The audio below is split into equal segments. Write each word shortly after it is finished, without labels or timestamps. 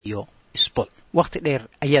iyo isbol. Waqti dheer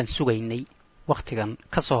ayaan sugaynay waqtigan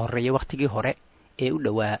ka soo horeeyay waqtigii hore ee u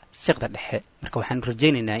dhawaa siqda dhexe. Marka waxaan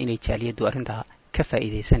rajaynaynaa inay jaaliyadu arrinta ka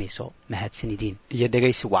faa'iideysanayso. Mahadsanidin iyo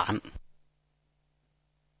dhageysi wacan.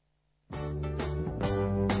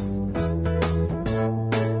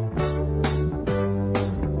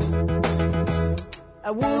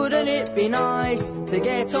 Wouldn't it be nice to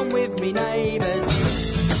get on with me neighbours?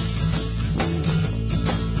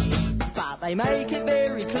 But they make it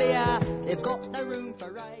very clear they've got no room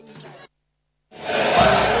for ravers.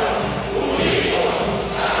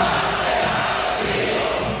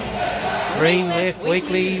 Green Left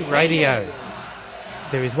Weekly Radio.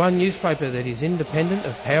 There is one newspaper that is independent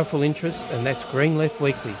of powerful interests, and that's Green Left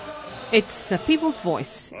Weekly. It's the people's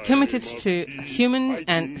voice, committed to human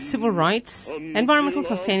and civil rights, environmental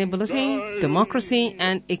sustainability, democracy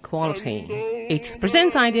and equality. It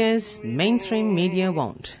presents ideas mainstream media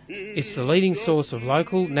won't. It's the leading source of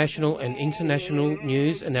local, national and international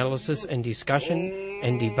news, analysis and discussion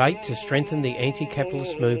and debate to strengthen the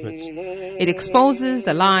anti-capitalist movements. It exposes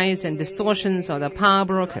the lies and distortions of the power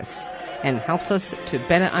brokers and helps us to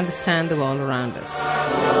better understand the world around us.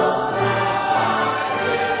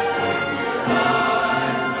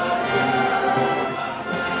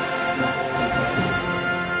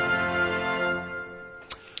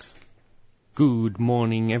 Good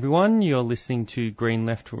morning, everyone. You're listening to Green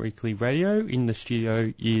Left Weekly Radio. In the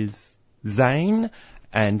studio is Zane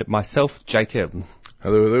and myself, Jacob.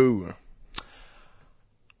 Hello, hello.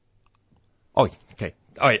 Oh, okay.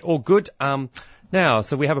 All right, all good. Now,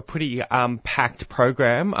 so we have a pretty packed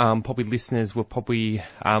program. Probably listeners will probably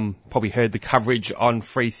heard the coverage on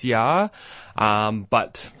 3CR,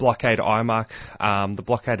 but Blockade IMAC, the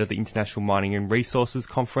blockade of the International Mining and Resources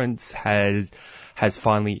Conference has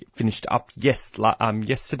finally finished up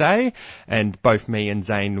yesterday, and both me and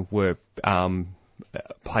Zane were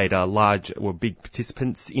big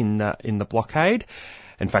participants in the blockade.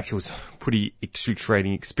 In fact, it was a pretty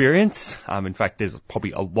excruciating experience. In fact, there's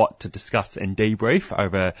probably a lot to discuss and debrief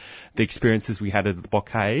over the experiences we had at the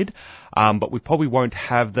blockade. But we probably won't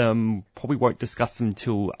discuss them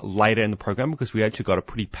until later in the program because we actually got a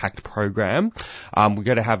pretty packed program. We're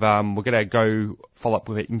going to go follow up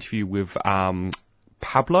with an interview with,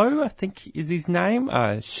 Pablo, I think is his name,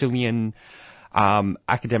 Chilean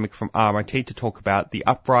academic from RMIT, to talk about the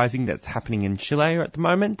uprising that's happening in Chile at the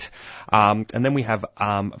moment. And then we have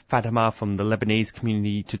Fatima from the Lebanese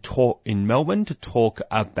community in Melbourne to talk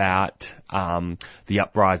about the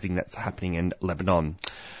uprising that's happening in Lebanon.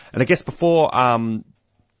 And I guess before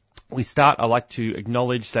we start, I'd like to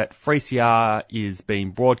acknowledge that 3CR is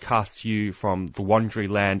being broadcast to you from the Wurundjeri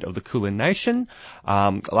land of the Kulin Nation.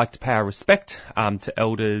 I'd like to pay our respect to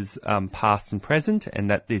elders past and present, and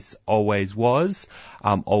that this always was,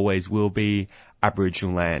 always will be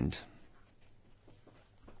Aboriginal land.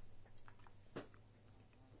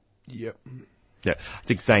 Yep. Yeah, I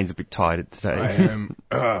think Zane's a bit tired today. I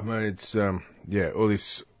am. Mate,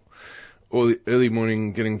 it's, all the early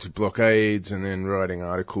morning getting to blockades and then writing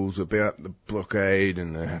articles about the blockade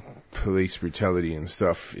and the police brutality and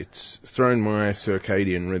stuff. It's thrown my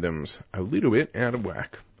circadian rhythms a little bit out of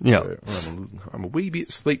whack. Yeah. So I'm a wee bit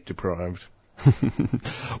sleep deprived.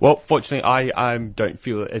 Well, fortunately, I don't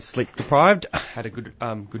feel as sleep deprived. I had a good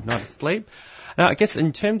night of sleep. Now, I guess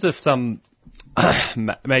in terms of some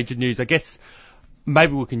major news, I guess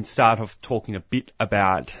maybe we can start off talking a bit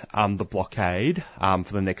about the blockade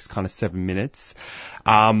for the next kind of 7 minutes.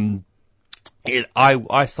 I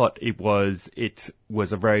thought it was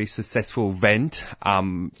a very successful event.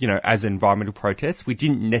 As environmental protests, we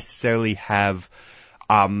didn't necessarily have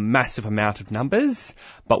a massive amount of numbers,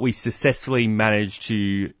 but we successfully managed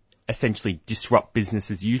to essentially disrupt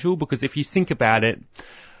business as usual. Because if you think about it,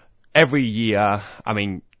 every year, I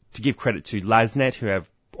mean, to give credit to LASNet, who have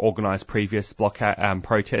organised previous blockade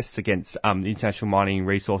protests against the International Mining and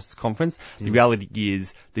Resources Conference. The reality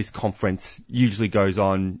is this conference usually goes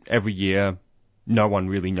on every year. No one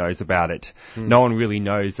really knows about it. No one really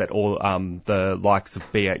knows that all the likes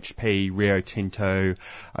of BHP, Rio Tinto,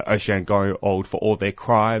 OceanaGold, for all their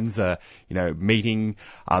crimes, meeting.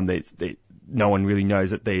 No one really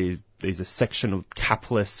knows that there's a section of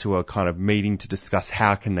capitalists who are kind of meeting to discuss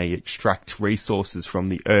how can they extract resources from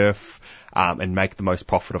the earth and make the most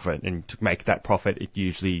profit of it. And to make that profit, it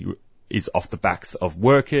usually is off the backs of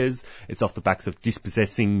workers. It's off the backs of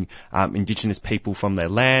dispossessing indigenous people from their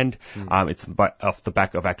land. It's off the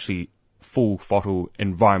back of actually full throttle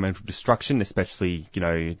environmental destruction, especially,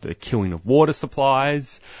 the killing of water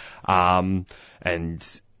supplies, and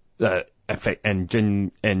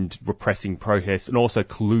repressing protests, and also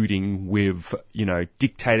colluding with,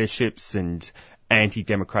 dictatorships and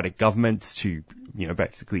anti-democratic governments to,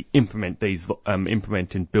 basically implement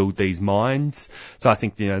and build these mines. So I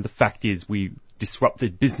think, the fact is we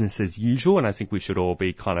disrupted business as usual, and I think we should all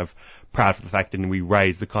be kind of proud of the fact that we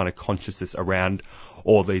raise the kind of consciousness around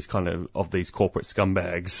all these kind of these corporate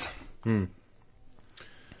scumbags.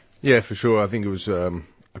 Yeah, for sure. I think it was a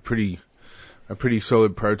pretty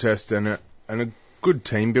solid protest and a good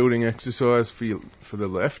team building exercise for the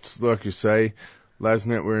left. Like you say,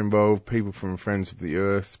 LASNet were involved, people from Friends of the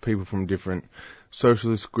Earth, people from different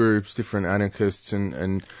socialist groups, different anarchists,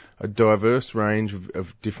 and a diverse range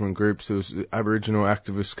of different groups. There was Aboriginal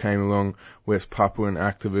activists came along, West Papuan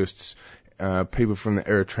activists, people from the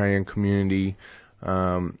Eritrean community,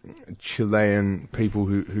 Chilean people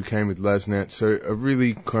who came with LASNet. So a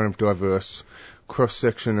really kind of diverse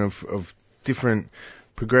cross-section of different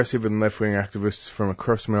progressive and left-wing activists from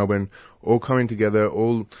across Melbourne, all coming together,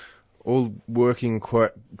 all working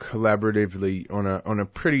quite collaboratively on a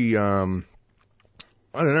pretty,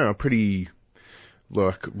 pretty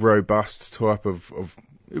like robust type of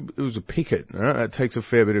it was a picket. It takes a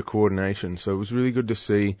fair bit of coordination, so it was really good to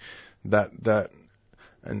see that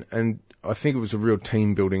and I think it was a real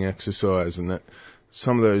team building exercise, and that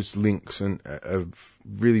some of those links have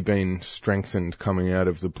really been strengthened coming out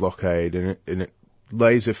of the blockade, and it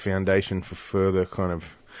lays a foundation for further kind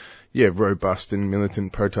of robust and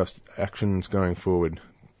militant protest actions going forward.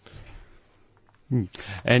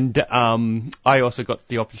 And I also got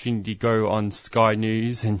the opportunity to go on Sky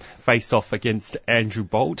News and face off against Andrew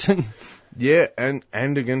Bolt. Yeah, and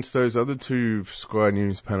against those other two Sky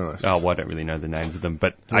News panelists. Oh, well, I don't really know the names of them,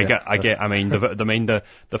 but yeah, I mean,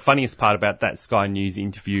 the funniest part about that Sky News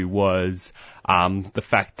interview was the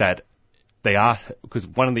fact that because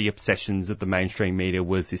one of the obsessions of the mainstream media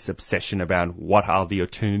was this obsession about what are the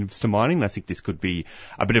alternatives to mining. I think this could be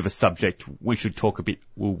a bit of a subject. We'll talk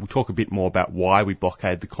a bit more about why we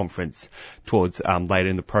blockade the conference towards later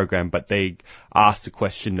in the program. But they asked a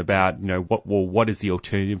question about, what is the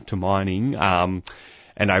alternative to mining? And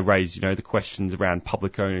I raised, the questions around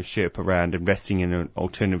public ownership, around investing in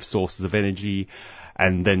alternative sources of energy.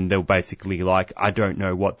 And then they were basically like, I don't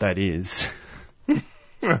know what that is.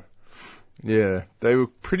 Yeah, they were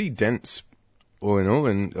pretty dense, all in all,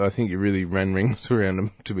 and I think you really ran rings around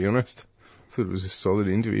them, to be honest. I thought it was a solid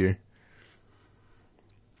interview.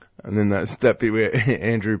 And then that's that bit where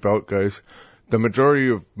Andrew Bolt goes, the majority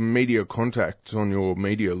of media contacts on your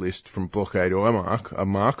media list from Blockade IMARC are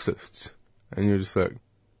Marxists. And you're just like,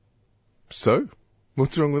 so?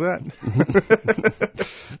 What's wrong with that?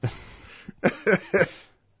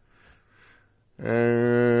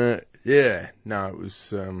 It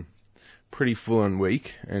was pretty full-on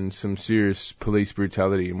week and some serious police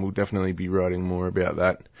brutality, and we'll definitely be writing more about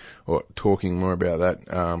that, or talking more about that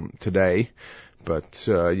today. But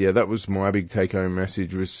that was my big take-home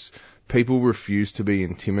message, was people refuse to be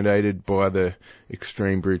intimidated by the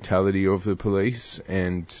extreme brutality of the police,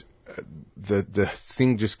 and the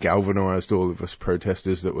thing just galvanised all of us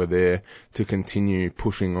protesters that were there to continue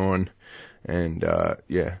pushing on, and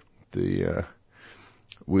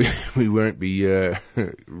we won't be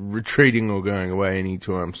retreating or going away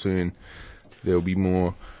anytime soon. There'll be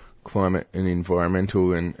more climate and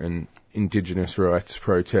environmental and Indigenous rights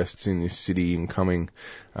protests in this city in coming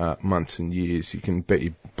months and years. You can bet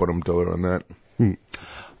your bottom dollar on that. All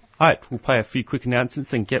right, we'll play a few quick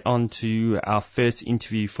announcements and get on to our first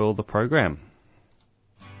interview for the program.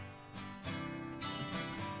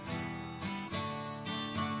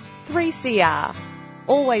 "3CR",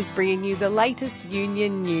 always bringing you the latest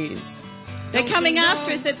union news. They're coming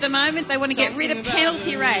after us at the moment. They want to get rid of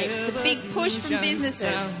penalty rates, the big push from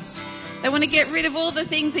businesses. They want to get rid of all the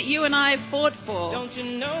things that you and I have fought for. So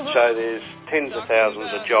there's tens of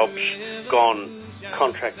thousands of jobs gone,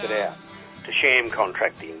 contracted out, to sham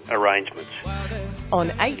contracting arrangements. On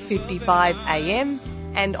 8:55 a.m.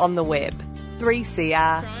 and on the web,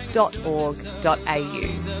 3cr.org.au.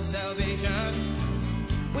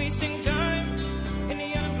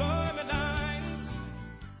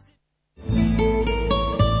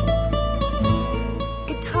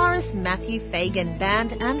 Guitarist Matthew Fagan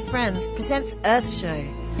Band and Friends presents Earthshow,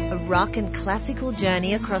 a rock and classical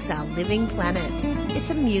journey across our living planet. It's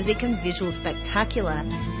a music and visual spectacular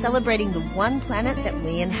celebrating the one planet that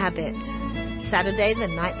we inhabit. Saturday the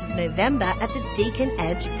 9th of November at the Deakin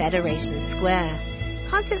Edge Federation Square.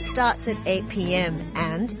 Concert starts at 8 p.m.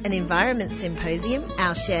 and an environment symposium,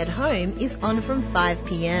 Our Shared Home, is on from 5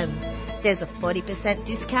 p.m. There's a 40%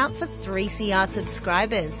 discount for 3CR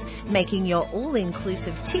subscribers, making your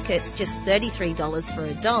all-inclusive tickets just $33 for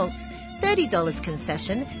adults, $30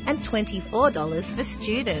 concession, and $24 for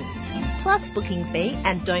students. plus booking fee,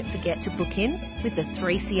 and don't forget to book in with the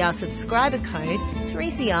 3CR subscriber code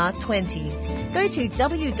 3CR20. Go to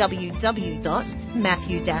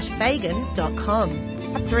www.matthew-fagan.com.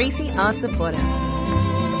 A 3CR supporter.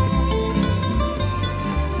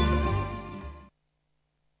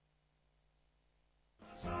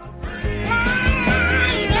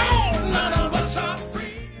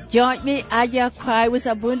 Join me at your choir with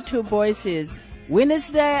Ubuntu Voices,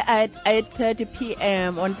 Wednesday at 8:30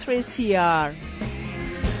 p.m. on 3CR.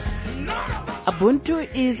 Ubuntu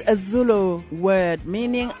is a Zulu word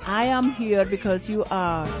meaning I am here because you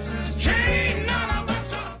are.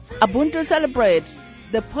 Ubuntu celebrates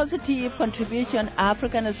the positive contribution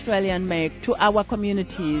African Australians make to our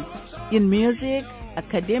communities in music,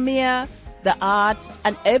 academia, the arts,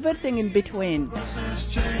 and everything in between.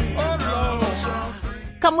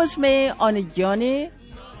 Come with me on a journey.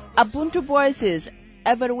 Ubuntu Voices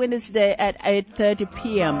every Wednesday at 8:30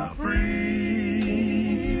 p.m.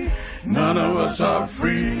 None of us are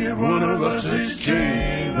free. One of us is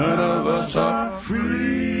chained. None of us are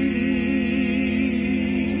free.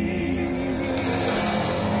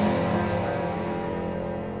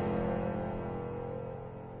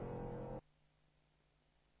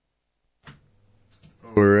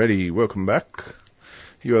 Alrighty, welcome back.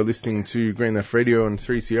 You are listening to Green Left Radio on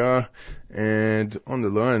 3CR, and on the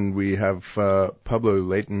line we have Pablo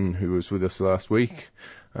Leighton, who was with us last week,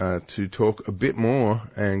 to talk a bit more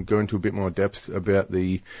and go into a bit more depth about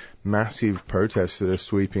the massive protests that are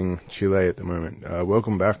sweeping Chile at the moment.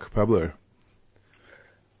 Welcome back, Pablo.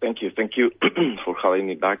 Thank you for having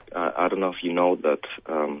me back. I don't know if you know that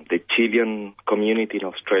the Chilean community in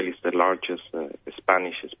Australia is the largest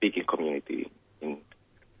Spanish-speaking community in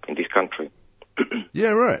this country.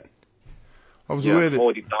 Yeah, right. I was aware that...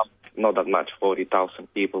 40,000, not that much, 40,000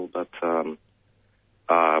 people, but, it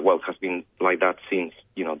has been like that since,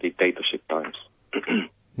 dictatorship times.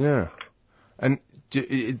 Yeah. And do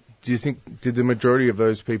you think, did the majority of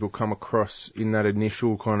those people come across in that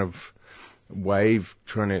initial kind of wave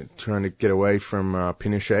trying to get away from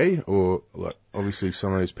Pinochet, or like obviously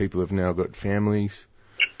some of those people have now got families?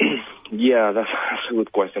 Yeah, that's a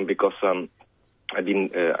good question, because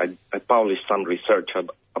I published some research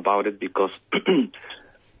about it because, it's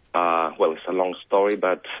a long story,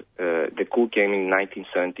 but the coup came in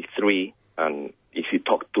 1973, and if you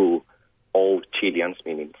talk to all Chileans,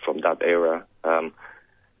 meaning from that era,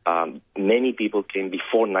 many people came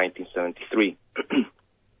before 1973.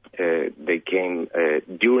 They came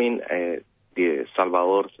during the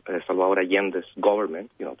Salvador Allende's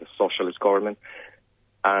government, the socialist government,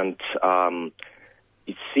 and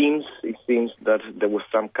it seems that there was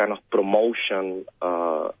some kind of promotion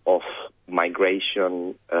of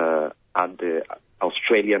migration at the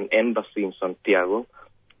Australian embassy in Santiago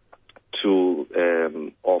for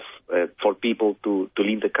people to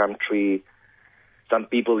leave the country. Some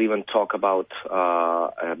people even talk about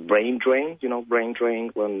brain drain,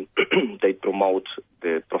 when they promote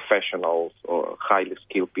the professionals or highly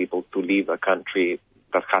skilled people to leave a country.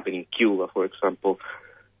 That happened in Cuba, for example.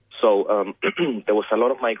 So there was a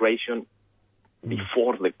lot of migration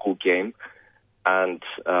before the coup came, and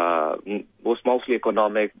was mostly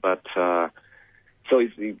economic. But so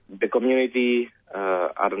it's the community.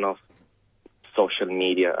 I don't know, social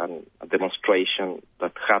media and a demonstration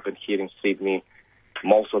that happened here in Sydney.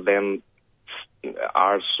 Most of them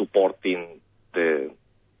are supporting the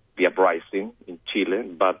uprising in Chile,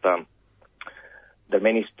 but there are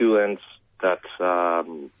many students that I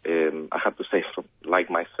have to say, like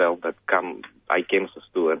myself, I came as a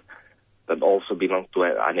student that also belong to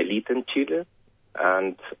an elite in Chile,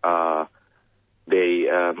 and they,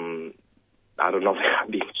 I don't know, they have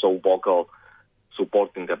been so vocal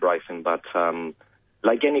supporting the uprising, but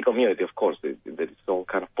like any community, of course, there is all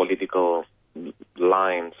kind of political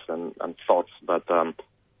lines and thoughts, but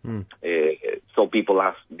so people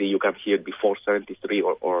ask, do you come here before 73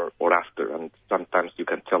 or after? And sometimes you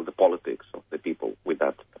can tell the politics of the people with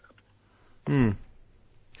that.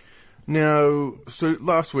 Now, so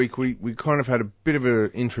last week we kind of had a bit of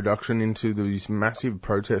an introduction into these massive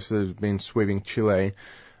protests that have been sweeping Chile,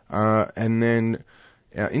 and then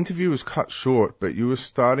our interview was cut short, but you were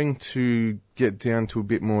starting to get down to a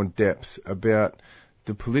bit more depth about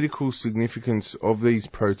the political significance of these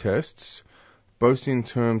protests, both in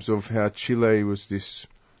terms of how Chile was this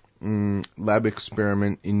lab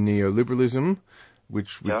experiment in neoliberalism,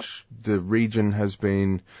 which the region has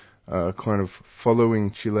been kind of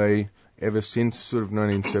following Chile ever since sort of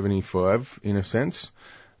 1975, in a sense,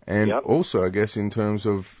 and also, I guess, in terms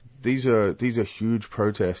of these are huge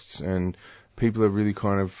protests, and people are really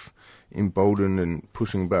kind of emboldened and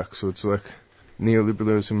pushing back. So it's like,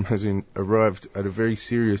 neoliberalism has arrived at a very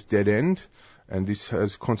serious dead end, and this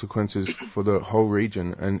has consequences for the whole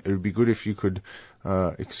region. And it would be good if you could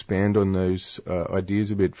expand on those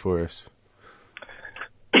ideas a bit for us.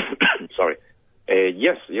 Sorry.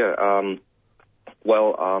 Yes, yeah.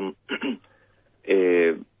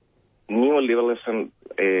 Neoliberalism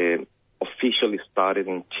officially started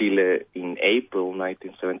in Chile in April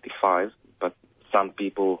 1975, but some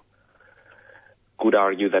people could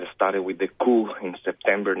argue that it started with the coup in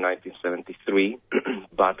September 1973.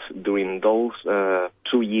 But during those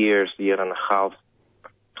 2 years, year and a half,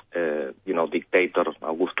 dictator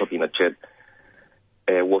Augusto Pinochet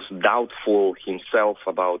was doubtful himself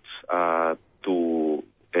about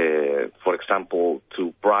for example,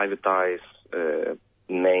 to privatize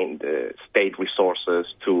state resources,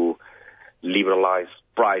 to liberalize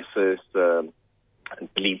prices,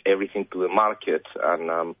 leave everything to the market.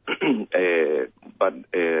 And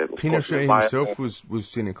Pinochet himself was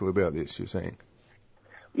cynical about this, you're saying?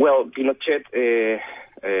 Well, Pinochet,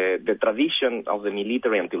 the tradition of the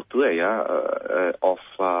military until today, of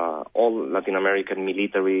all Latin American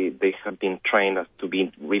military, they have been trained to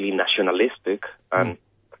be really nationalistic, and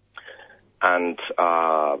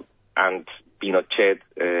Pinochet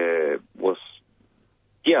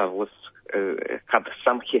had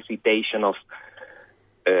some hesitation of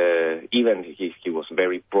even he was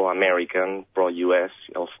very pro-American, pro-U.S.,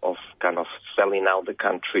 of kind of selling out the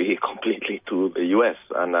country completely to the U.S.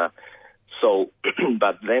 And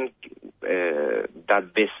but then that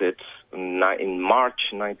visit in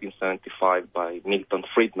March 1975 by Milton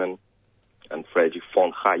Friedman and Friedrich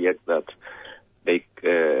von Hayek, that they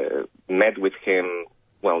met with him.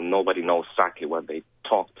 Well, nobody knows exactly what they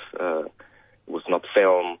talked. It was not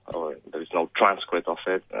filmed, or there is no transcript of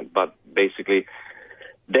it. But basically,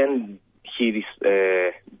 then he,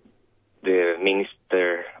 the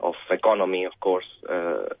Minister of Economy, of course,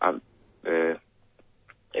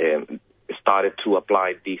 started to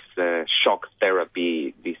apply this shock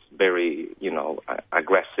therapy, this very,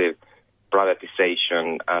 aggressive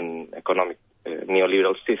privatization and economic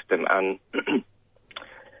neoliberal system. And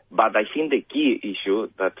but I think the key issue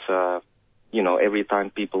that every time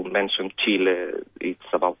people mention Chile,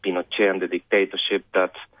 it's about Pinochet and the dictatorship,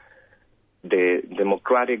 that the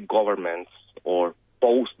democratic governments or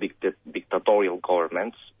post-dictatorial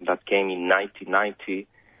governments that came in 1990,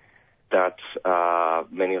 that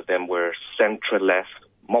many of them were center-left,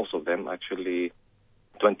 most of them actually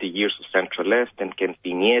 20 years of center-left, then came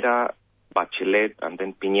Piñera, Bachelet, and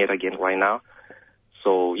then Piñera again right now.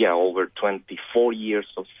 So, over 24 years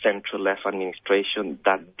of central-left administration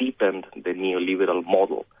that deepened the neoliberal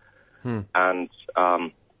model. And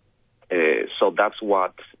so that's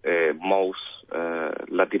what most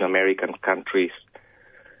Latin American countries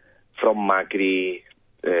from Macri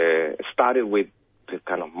started with. The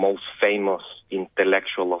kind of most famous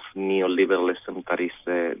intellectual of neoliberalism, that is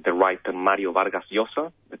the writer Mario Vargas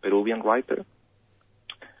Llosa, the Peruvian writer.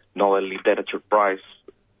 Nobel Literature Prize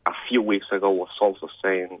a few weeks ago was also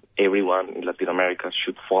saying everyone in Latin America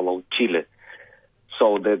should follow Chile.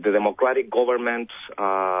 So the democratic government,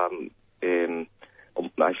 I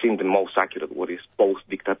think the most accurate word is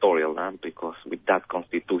post-dictatorial, because with that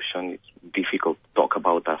constitution it's difficult to talk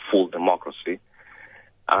about a full democracy.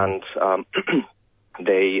 And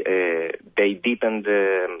they deepened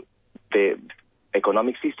the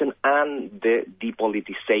economic system and the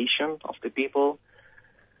depoliticization of the people,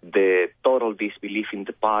 the total disbelief in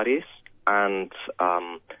the parties, and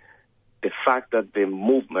the fact that the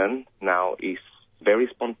movement now is very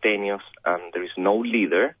spontaneous and there is no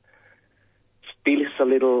leader, still is a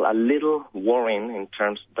little worrying in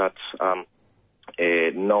terms that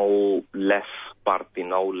no left party,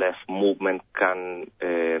 no left movement can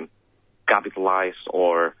capitalize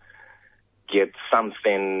or get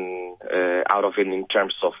something out of it in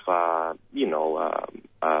terms of,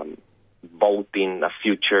 voting a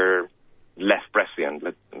future left president.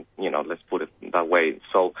 Let's put it that way.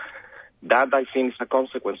 So that, I think, is a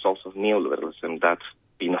consequence also of neoliberalism, that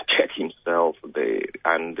Pinochet himself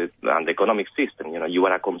and the economic system. You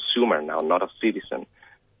are a consumer now, not a citizen.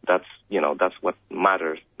 That's what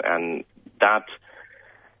matters, and that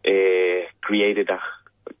created a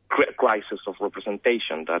crisis of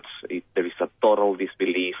representation. There is a total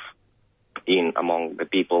disbelief among the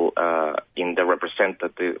people in the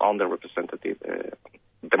underrepresented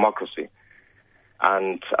democracy,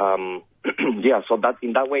 and so that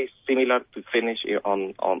in that way is similar to finish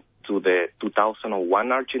to the 2001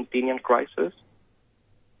 Argentinian crisis,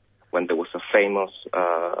 when there was a famous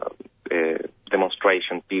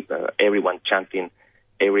demonstration, everyone chanting,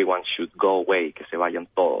 "Everyone should go away, que se vayan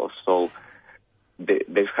todos." So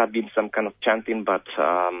there have been some kind of chanting, but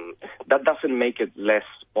that doesn't make it less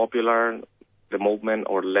popular, the movement,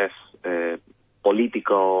 or less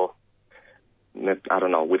political. I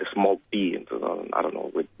don't know, with a small p. I don't know.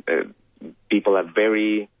 With people are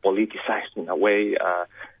very politicized in a way.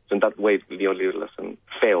 So in that way, neoliberalism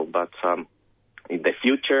failed. But in the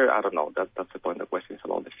future, I don't know. That's the point. The question is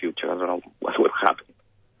about the future. I don't know what will happen.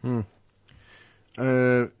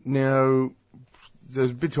 Now,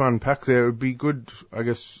 there's a bit to unpack there. It would be good, I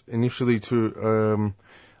guess, initially to...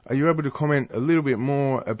 are you able to comment a little bit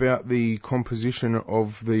more about the composition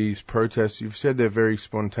of these protests? You've said they're very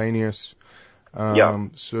spontaneous.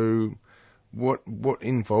 So what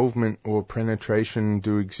involvement or penetration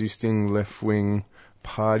do existing left-wing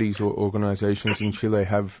parties or organizations in Chile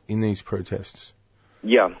have in these protests?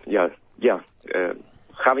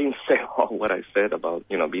 Having said all what I said about,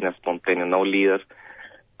 being a spontaneous, no leader,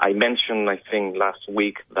 I mentioned, I think, last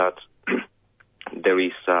week that there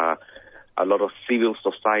is a lot of civil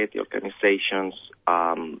society organizations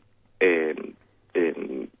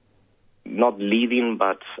not leading,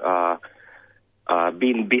 but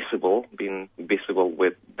being visible within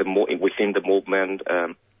the movement.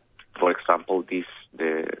 For example,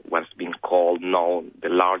 what's been called now the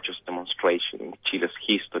largest demonstration in Chile's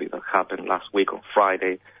history that happened last week on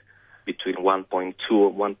Friday, between 1.2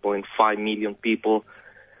 and 1.5 million people.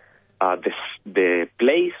 The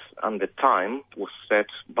place and the time was set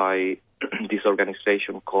by this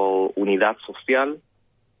organization called Unidad Social.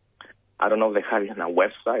 I don't know if they have it on a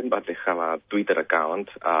website, but they have a Twitter account.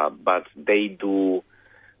 But they do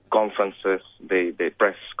conferences, they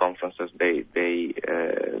press conferences, they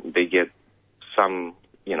get some,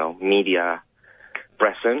 media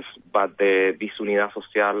presence. But this Unidad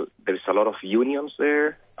Social, there is a lot of unions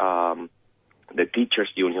there. The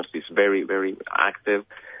teachers' unions is very, very active.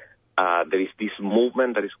 There is this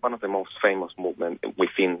movement that is one of the most famous movements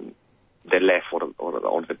within the left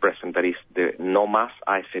or the present, that is the No Más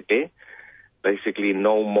AFP, basically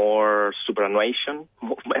no more superannuation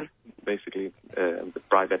movement, basically the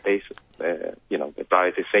privatization, the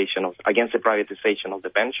privatization against the privatization of the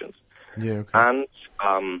pensions. Yeah, okay. And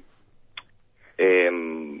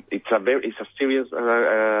it's a series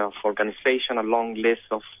of organization, a long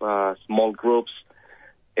list of small groups.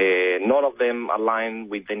 None of them align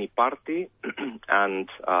with any party, and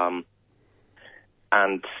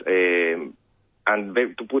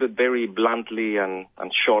to put it very bluntly and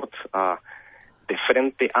short, the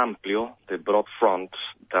Frente Amplio, the broad front,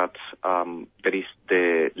 that there is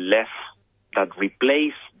the left that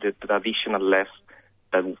replaced the traditional left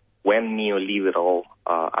that went neoliberal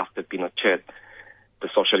after Pinochet. The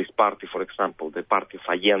Socialist Party, for example, the party of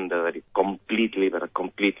Allende, that is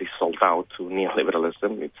completely sold out to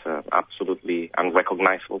neoliberalism. It's an absolutely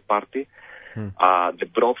unrecognizable party. The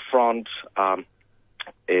broad front,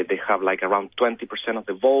 they have like around 20% of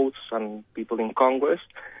the votes and people in Congress.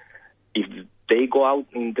 If they go out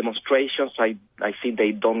in demonstrations, I see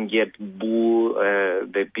they don't get boo.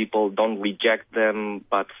 The people don't reject them,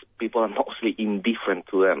 but people are mostly indifferent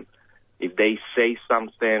to them. If they say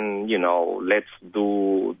something, let's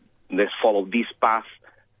follow this path,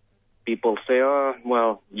 people say, oh,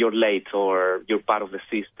 well, you're late or you're part of the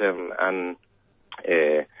system. And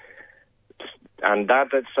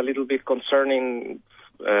that's a little bit concerning,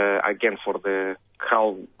 again, for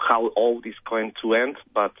how all this is going to end.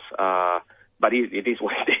 But it is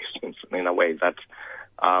what it is in a way that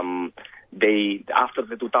after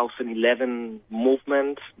the 2011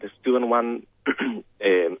 movement, the student one,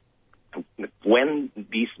 when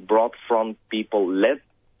these broad front people led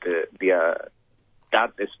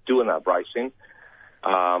that student uprising,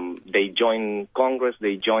 they joined Congress,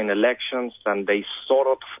 they joined elections, and they sort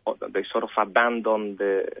of abandoned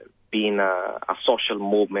being a social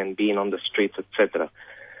movement, being on the streets, etc.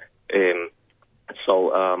 That's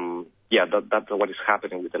what is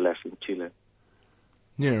happening with the left in Chile.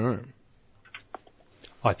 Yeah, right.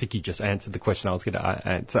 I think you just answered the question I was going to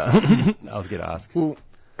answer. I was going to ask. Well,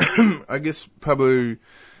 I guess, Pablo,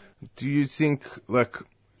 do you think,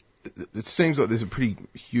 it seems like there's a pretty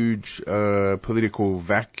huge political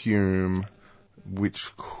vacuum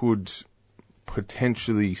which could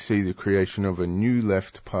potentially see the creation of a new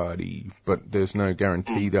left party, but there's no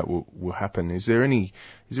guarantee that will happen. Is there any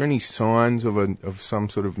signs of some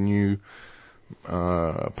sort of new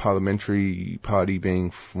parliamentary party being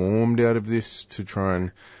formed out of this to try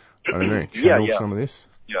and, channel some of this?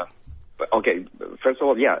 Yeah. Okay, first of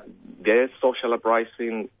all, there is social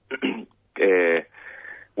uprising,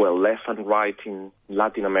 left and right in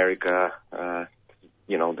Latin America.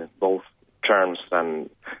 Both terms and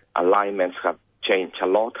alignments have changed a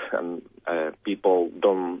lot, and the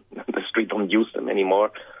streets country don't use them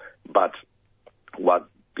anymore. But what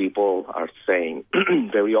people are saying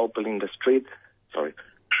very openly in the street,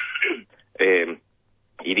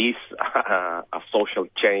 it is a social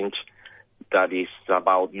change that is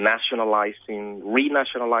about renationalizing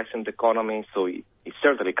the economy, so it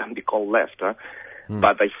certainly can be called left.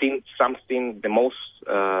 But I think the most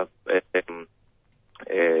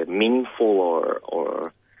meaningful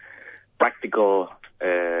or practical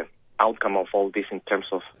outcome of all this in terms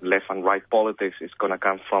of left and right politics is going to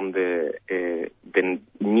come from the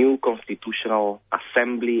new constitutional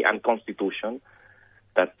assembly and constitution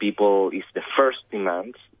that is the first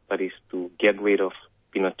demand, that is to get rid of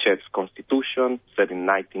Pinochet's constitution set in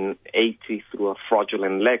 1980 through a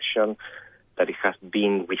fraudulent election, that it has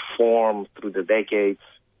been reformed through the decades.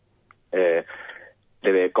 The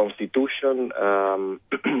constitution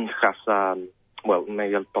has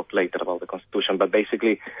maybe I'll talk later about the constitution, but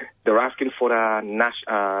basically they're asking for a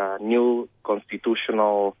new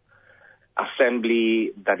constitutional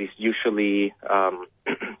assembly that is usually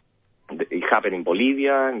it happened in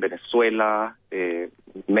Bolivia, in Venezuela,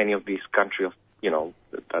 many of these countries,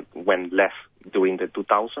 that went left during the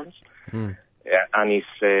 2000s. And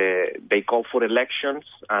they call for elections,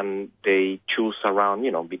 and they choose around,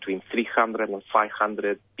 between 300 and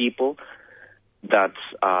 500 people.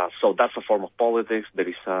 So that's a form of politics. There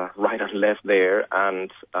is a right and left there,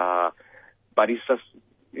 but it's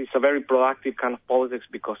a very proactive kind of politics,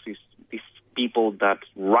 because it's people that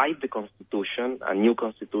write the constitution, a new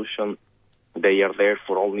constitution. They are there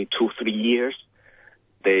for only 2-3 years.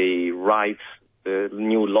 They write the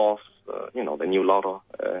new laws, the new law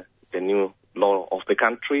of the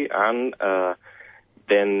country, and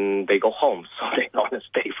then they go home. So they don't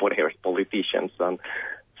stay forever as politicians, and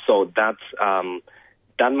so there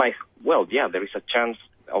is a chance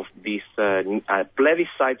of this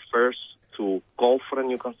plebiscite first to call for a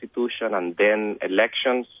new constitution, and then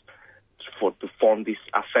elections to form this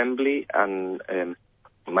assembly, and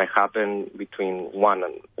might happen between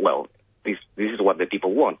this is what the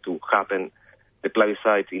people want to happen, the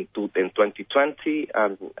plebiscite in 2020,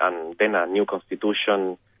 and then a new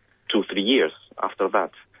constitution 2-3 years after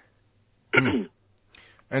that.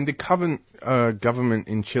 And the current government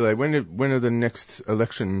in Chile, when are the next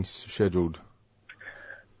elections scheduled?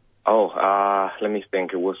 Let me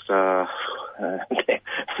think. It was I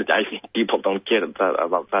think people don't care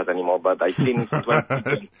about that anymore, but I think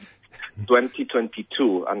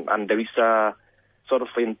 2022, and there is a sort of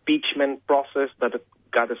impeachment process that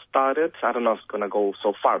got started. I don't know if it's going to go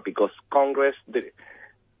so far, because Congress, the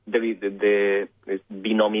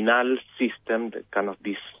binominal system, the kind of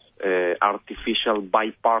this artificial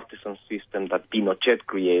bipartisan system that Pinochet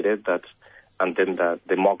created, and then the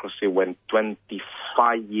democracy went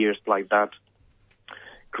 25 years like that,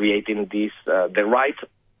 creating this, the right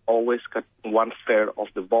always got 1/3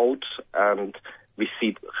 of the votes and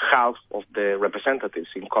received half of the representatives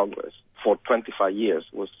in Congress for 25 years.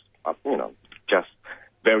 Was, just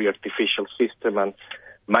very artificial system and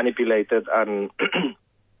manipulated. And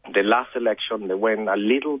the last election, they went a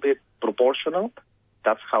little bit proportional.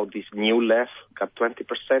 That's how this new left got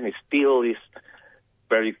 20%. It still is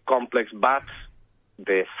very complex, but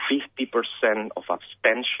the 50% of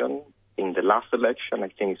abstention in the last election, I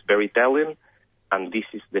think, is very telling. And this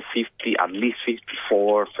is the at least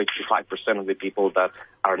 55% of the people that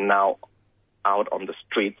are now out on the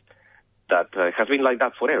street. That has been like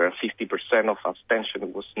that forever. 50% of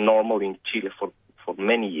abstention was normal in Chile for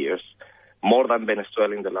many years, more than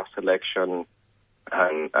Venezuela in the last election,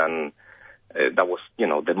 and that was,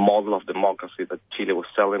 the model of democracy that Chile was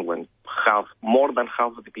selling when more than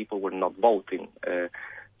half of the people were not voting.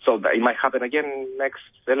 So that it might happen again next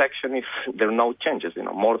election if there are no changes,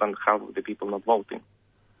 more than half of the people not voting.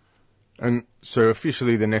 And so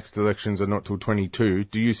officially the next elections are not till 22.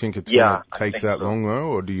 Do you think it's going to take that long, though,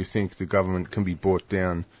 or do you think the government can be brought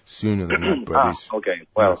down sooner than that by these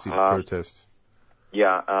massive protests?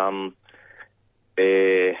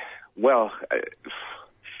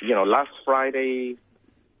 Last Friday,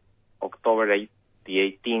 October the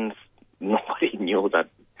 18th, nobody knew that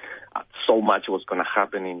so much was going to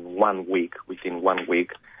happen within 1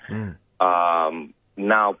 week.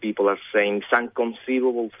 Now people are saying it's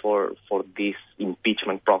inconceivable for this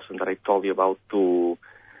impeachment process that I told you about to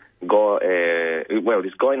go,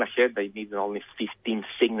 it's going ahead. They need only 15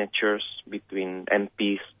 signatures between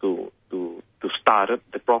MPs to start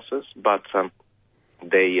the process, but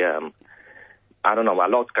I don't know, a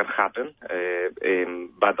lot can happen,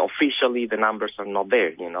 but officially the numbers are not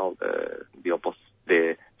there.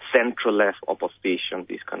 The centre-left opposition,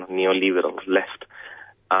 this kind of neoliberal left,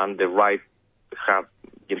 and the right have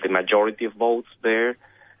the majority of votes there,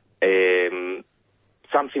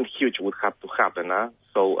 something huge would have to happen.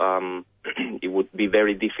 So it would be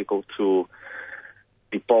very difficult to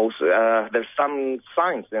depose. There's some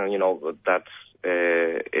signs, that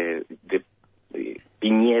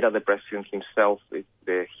Piñera, the president himself,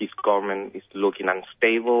 his government is looking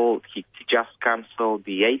unstable. He just canceled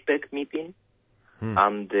the APEC meeting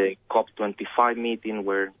and the COP25 meeting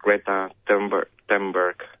where Greta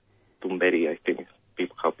Thunberg, I think is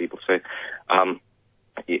how people say,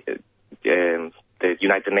 the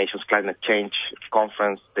United Nations Climate Change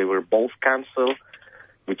Conference, they were both canceled,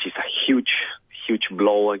 which is a huge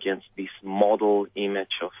blow against this model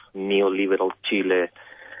image of neoliberal Chile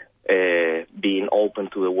being open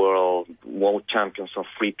to the world champions of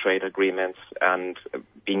free trade agreements. And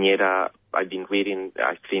Piñera, I've been reading,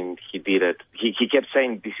 I think he did it. He kept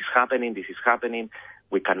saying, this is happening,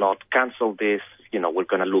 we cannot cancel this, we're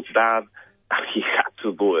going to look bad. And he had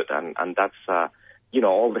to do it. And that's,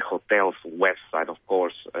 all the hotels, website, of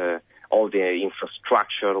course, all the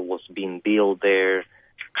infrastructure was being built there.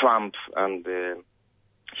 Trump and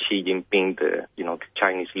Xi Jinping, the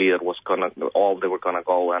Chinese leader, they were gonna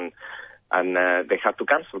go, and they had to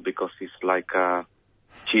cancel because it's like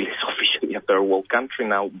Chile is officially a third world country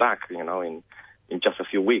now back, in just a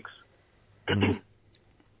few weeks.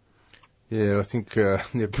 Yeah, I think there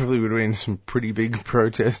probably would have been some pretty big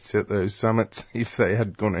protests at those summits if they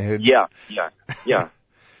had gone ahead. Yeah.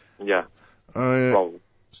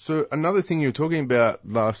 So another thing you were talking about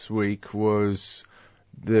last week was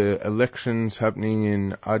the elections happening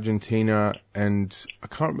in Argentina and I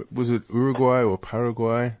can't remember, was it Uruguay or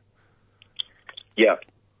Paraguay? Yeah.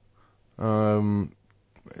 Have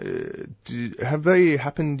they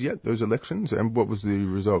happened yet, those elections? And what was the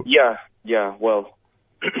result? Yeah. Well,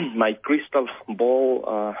 my crystal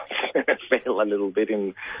ball fell a little bit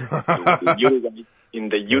in the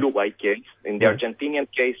Uruguay case. In the Argentinian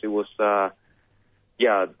case, it was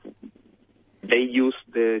they used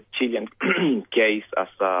the Chilean case as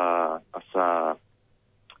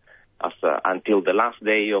until the last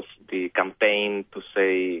day of the campaign to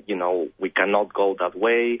say, we cannot go that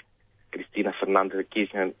way. Cristina Fernández de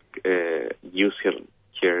Kirchner used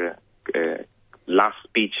her last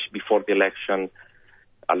speech before the election.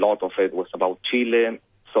 A lot of it was about Chile,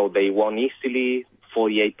 so they won easily,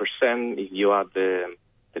 48%. If you add the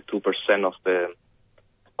 2%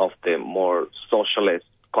 of the more socialist,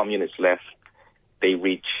 communist left, they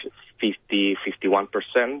reach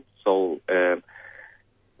 51%. So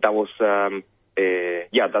that was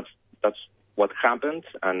that's what happened,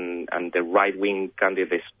 and the right wing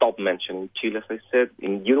candidate stopped mentioning Chile, as I said.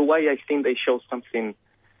 In Uruguay, I think they showed something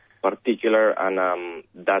particular, and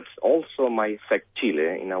that also might affect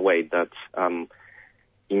Chile in a way that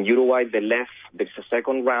in Uruguay, the left, there's a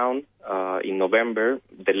second round in November.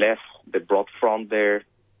 The left, the broad front there,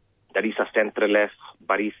 that is a center-left,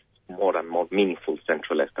 but it's more and more meaningful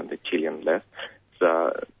center-left than the Chilean left.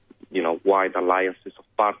 It's, wide alliances of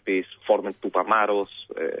parties, forming Tupamaros,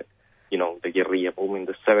 the guerrilla movement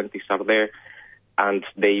in the 70s are there, and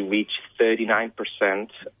they reached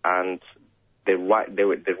 39%, and the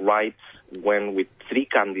right went with 3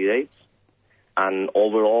 candidates, and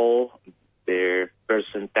overall their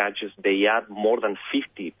percentages, they add more than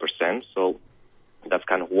 50%, so that's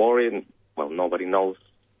kind of worrying. Well, nobody knows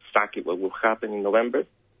exactly what will happen in November.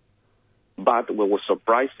 But what was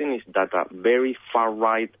surprising is that a very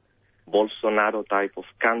far-right Bolsonaro type of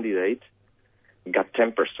candidate got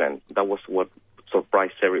 10%. That was what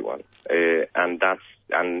surprised everyone. And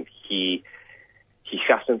he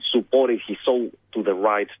hasn't supported, he's so to the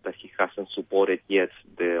right that he hasn't supported yet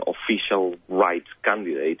the official right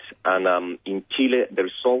candidate. And in Chile,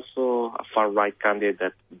 there's also a far-right candidate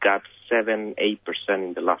that got 7-8%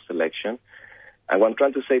 in the last election. And what I'm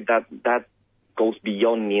trying to say that goes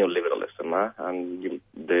beyond neoliberalism, and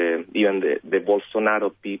even the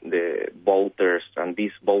Bolsonaro, the voters, and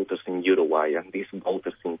these voters in Uruguay and these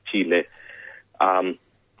voters in Chile,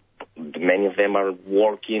 many of them are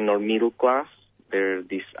working or middle class. They're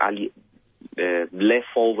these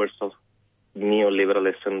leftovers of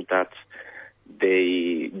neoliberalism that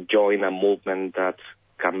they join a movement that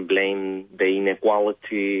can blame the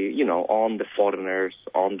inequality, on the foreigners,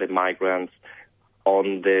 on the migrants,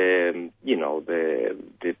 on the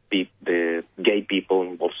gay people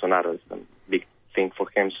in Bolsonaro. Is a big thing for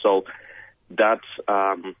him. So that's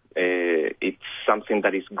it's something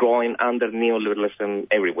that is growing under neoliberalism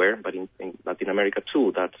everywhere, but in Latin America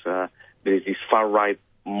too. That there is this far right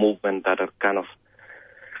movement that are kind of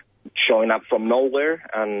showing up from nowhere,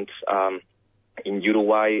 and in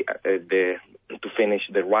Uruguay, to finish,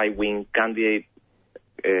 the right wing candidate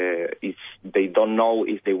they don't know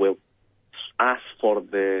if they will ask for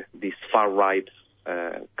these far right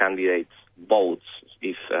candidates votes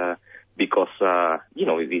because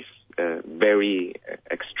it is very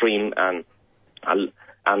extreme and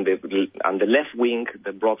the left wing,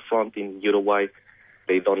 the Broad Front in Uruguay,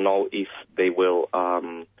 they don't know if they will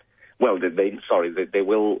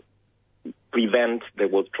they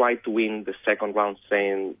will try to win the second round,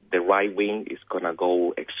 saying the right wing is going to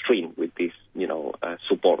go extreme with this,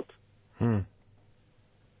 support. Yeah,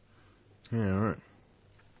 all right.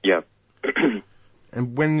 Yeah.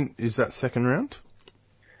 And when is that second round?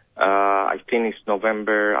 I think it's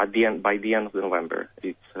November, by the end of November.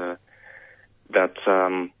 It's,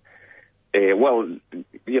 the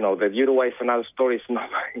Uruguay is another story. It's not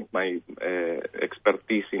my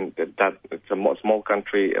expertise in that. It's a small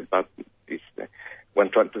country, but it's,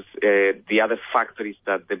 the other factor is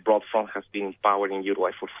that the Broad Front has been in power in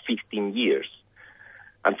Uruguay for 15 years.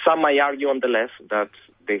 And some might argue on the left that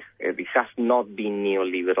it has not been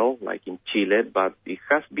neoliberal like in Chile, but it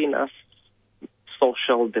has been a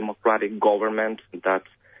social democratic government that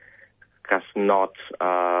has not,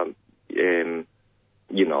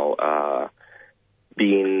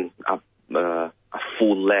 been a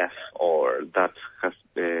full left, or that has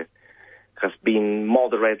been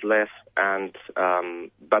moderate left, and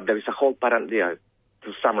but there is a whole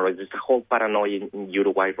to summarize, there's a whole paranoia in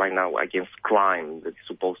Uruguay right now against crime. It's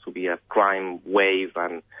supposed to be a crime wave,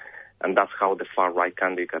 and that's how the far right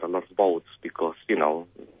candidate got a lot of votes, because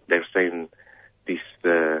they're saying this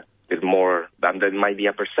there's more, and there might be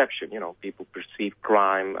a perception. People perceive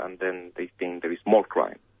crime, and then they think there is more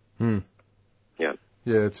crime. Yeah.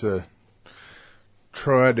 Yeah, it's a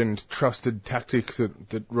tried and trusted tactic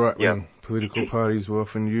that right-wing political parties will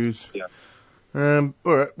often use. Yeah. All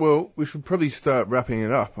right, well, we should probably start wrapping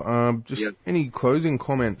it up. Any closing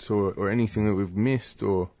comments or anything that we've missed,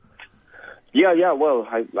 or? Yeah, well,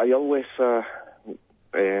 I always, I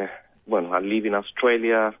live in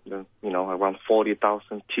Australia, around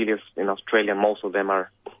 40,000 Chileans in Australia. Most of them are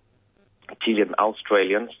Chilean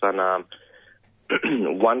Australians, and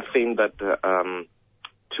one thing that,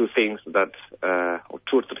 two or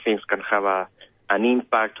three things can have an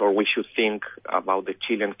impact, or we should think about the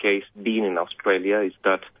Chilean case being in Australia, is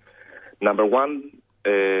that, number one,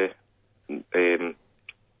 I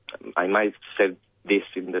might have said this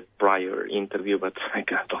in the prior interview, but I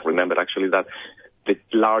don't remember actually, that the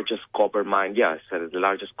largest copper mine, the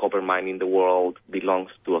largest copper mine in the world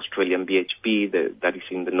belongs to Australian BHP, that is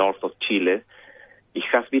in the north of Chile. It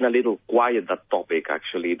has been a little quiet, that topic,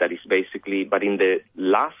 actually, that is basically, but in the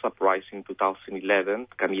last uprising in 2011,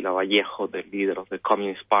 Camila Vallejo, the leader of the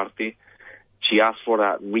Communist Party, she asked for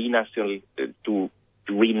to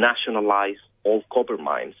renationalize all copper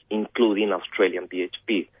mines, including Australian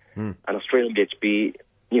BHP. And Australian BHP,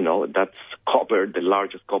 that's copper, the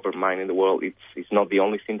largest copper mine in the world. It's not the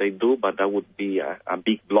only thing they do, but that would be a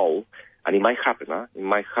big blow. And it might happen, It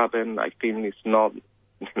might happen. I think it's not,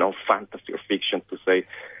 fantasy or fiction to say,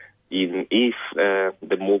 even if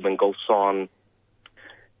the movement goes on,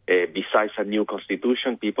 besides a new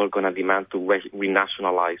constitution, people are going to demand to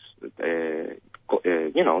renationalize, the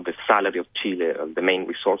salary of Chile, the main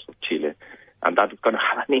resource of Chile. And that's going to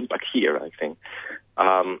have an impact here, I think.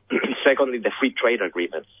 Secondly, the free trade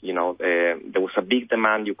agreements. There was a big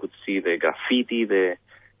demand. You could see the graffiti,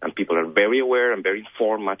 and people are very aware and very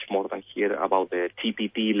informed, much more than here, about the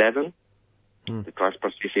TPP-11, the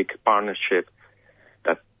Trans-Pacific Partnership,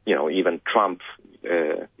 that, even Trump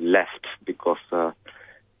left because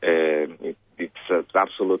it's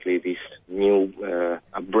absolutely this new,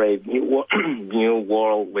 a brave new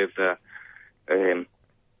world with the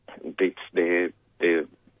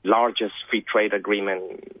largest free trade agreement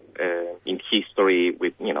in history,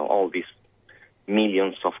 with all these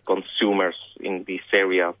millions of consumers in this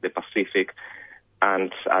area of the Pacific,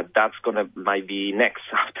 and that's might be next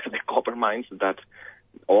after the copper mines,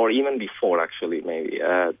 or even before, actually, maybe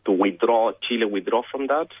Chile withdraw from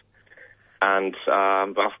that, and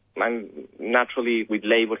naturally with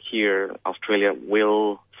labor here, Australia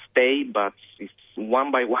will stay, but it's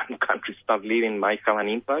one by one countries start leaving might have an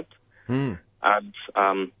impact. And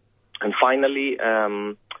finally,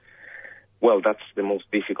 that's the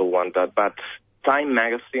most difficult one. But Time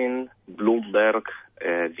Magazine, Bloomberg,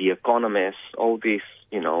 The Economist, all these,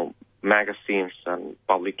 magazines and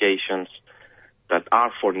publications that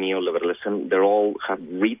are for neoliberalism, they all have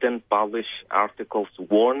published articles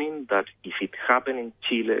warning that if it happened in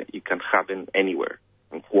Chile, it can happen anywhere.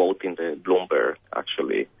 I'm quoting the Bloomberg,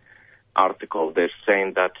 actually, article. They're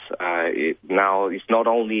saying that now it's not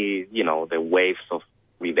only, the waves of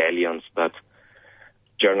rebellions that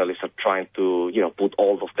journalists are trying to, put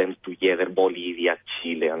all of them together, Bolivia,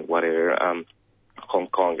 Chile, and whatever, Hong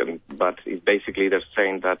Kong. But it's basically they're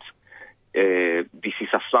saying that this is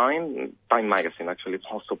a sign. Time magazine actually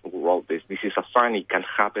also wrote this. This is a sign. It can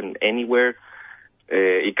happen anywhere.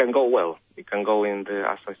 It can go well. It can go in the,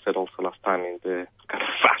 as I said also last time, in the kind of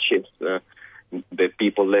fascist. The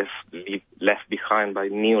people left behind by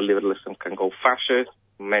neoliberalism can go fascist,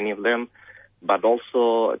 many of them, but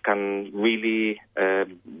also can really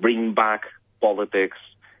bring back politics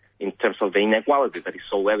in terms of the inequality that is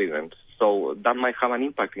so evident. So that might have an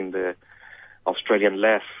impact in the Australian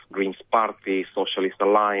left, Greens Party, Socialist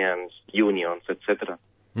Alliance, unions, etc.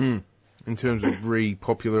 In terms of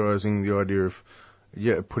repopularising the idea of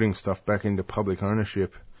putting stuff back into public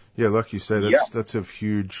ownership. Yeah, like you say, that's of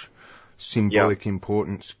huge symbolic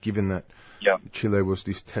importance, given that Chile was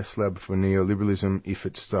this test lab for neoliberalism.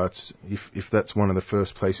 If that's one of the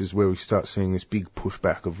first places where we start seeing this big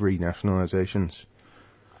pushback of renationalizations.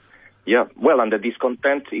 Yeah, well, and the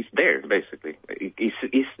discontent is there, basically.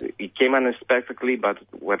 It came unexpectedly, but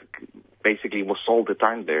what basically was all the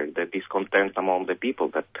time there, the discontent among the people,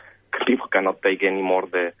 that people cannot take any more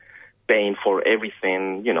the paying for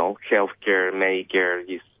everything, healthcare, Medicare,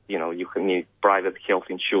 you can need private health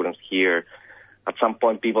insurance here. At some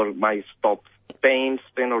point, people might stop paying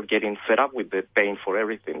or getting fed up with the paying for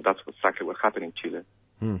everything. That's exactly what happened in Chile.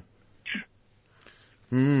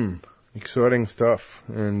 Exciting stuff,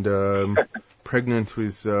 and pregnant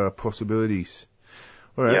with possibilities.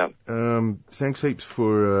 All right. Thanks heaps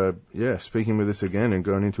for speaking with us again and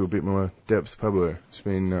going into a bit more depth, Pablo. It's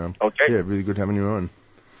been really good having you on.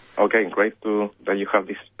 Okay, great that you have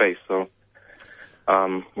this space. So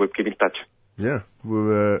we'll keep in touch. Yeah,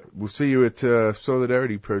 we'll see you at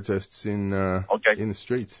solidarity protests in the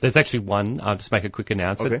streets. There's actually one. I'll just make a quick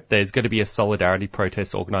announcement. Okay. There's going to be a solidarity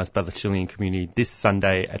protest organised by the Chilean community this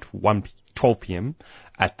Sunday at 12 p.m.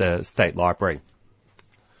 at the State Library.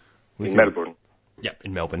 In Melbourne. Yep,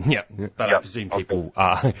 in Melbourne. Yep. But I presume people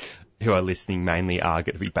who are listening mainly are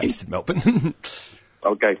going to be based in Melbourne.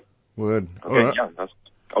 Okay. Word. Okay. All right. Yeah.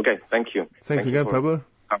 Okay. Thank you. Thanks again, Pablo.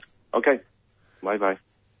 Okay. Bye.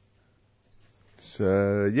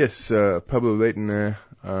 Pablo Leighton there,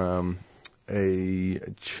 a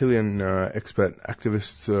Chilean expat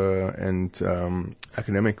activist and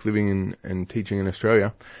academic living and teaching in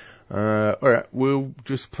Australia. All right, we'll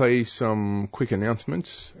just play some quick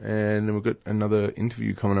announcements, and then we've got another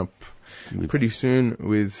interview coming up pretty soon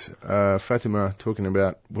with Fatima talking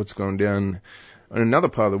about what's going down in another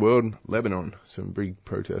part of the world, Lebanon. Some big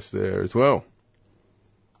protests there as well.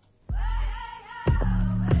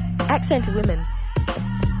 Accented women.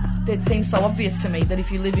 It seems so obvious to me that if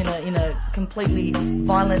you live in a completely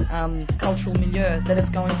violent cultural milieu, that it's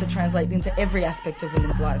going to translate into every aspect of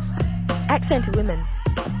women's lives. Accented women.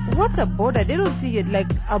 What's a border? They don't see it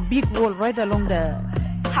like a big wall right along the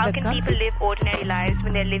How can people live ordinary lives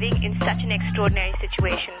when they're living in such an extraordinary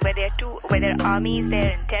situation where there are armies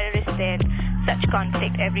there and terrorists there and such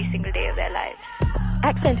conflict every single day of their lives?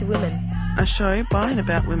 Accented women. A show by and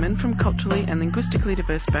about women from culturally and linguistically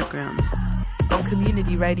diverse backgrounds. On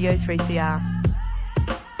Community Radio 3CR.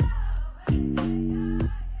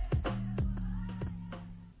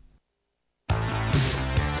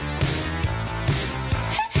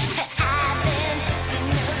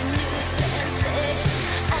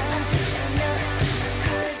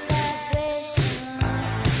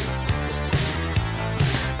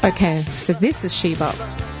 Okay, so this is She-Bop.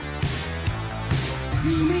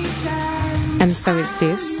 And so is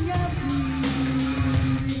this.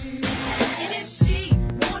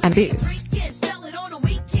 And this.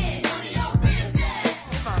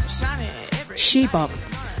 She-Bop,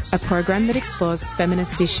 a program that explores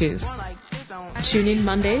feminist issues. Tune in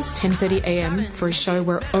Mondays, 10:30 a.m. for a show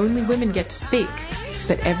where only women get to speak,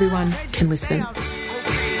 but everyone can listen.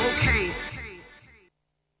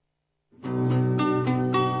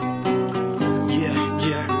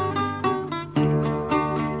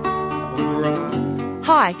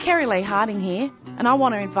 Hi, Kerry Lee Harding here, and I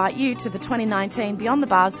want to invite you to the 2019 Beyond the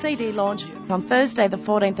Bars CD launch on Thursday the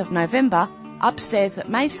 14th of November, upstairs at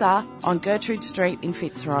Mesa on Gertrude Street in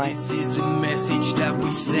Fitzroy. This is the message that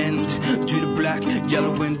we send to the black,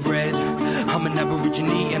 yellow and red. I'm an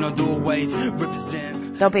Aborigine and our doorways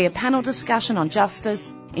represent. There'll be a panel discussion on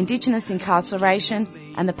justice, Indigenous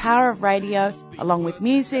incarceration and the power of radio, along with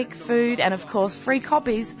music, food and of course free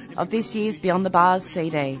copies of this year's Beyond the Bars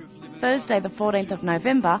CD. Thursday the 14th of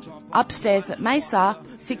November, upstairs at Mesa,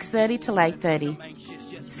 6:30 till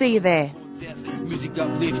 8:30. See you there. Music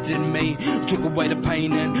uplifted me, took away the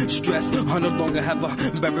pain and stress. I no longer have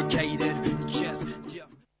a barricaded chest.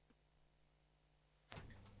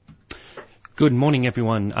 Good morning,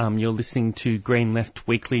 everyone. You're listening to Green Left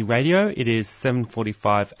Weekly Radio. It is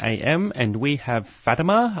 7:45 a.m. and we have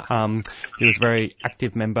Fatima, who is a very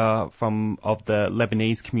active member of the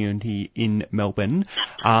Lebanese community in Melbourne.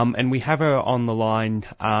 And we have her on the line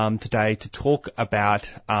today to talk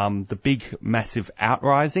about the big, massive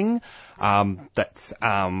outrising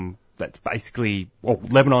that's basically,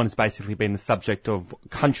 Lebanon has basically been the subject of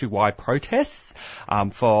countrywide protests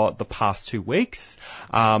for the past 2 weeks.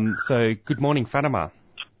 So good morning, Fatima.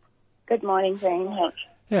 Good morning, Zane.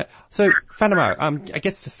 Yeah. So Fatima, I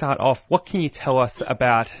guess to start off, what can you tell us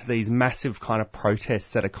about these massive kind of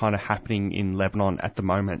protests that are kind of happening in Lebanon at the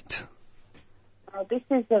moment? This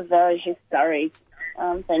is a very historic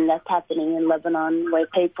thing that's happening in Lebanon, where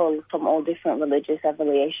people from all different religious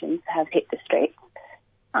affiliations have hit the streets.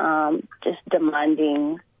 Just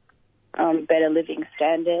demanding better living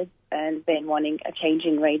standards and then wanting a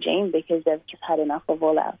changing regime because they've just had enough of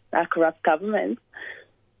all our corrupt governments.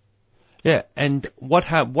 Yeah, and what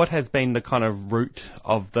has been the kind of root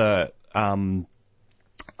of the kind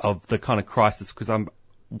of crisis? Because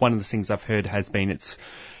one of the things I've heard has been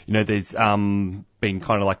there's been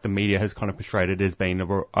kind of like the media has kind of portrayed it as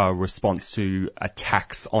being a response to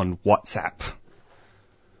attacks on WhatsApp.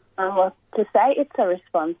 Well, to say it's a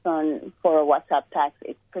response for a WhatsApp tax,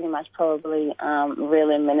 it's pretty much probably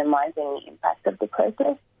really minimising the impact of the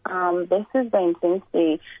protest. This has been since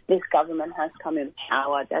this government has come in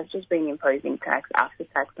power. They've just been imposing tax after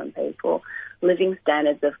tax on people. Living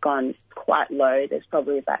standards have gone quite low. There's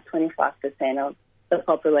probably about 25% of the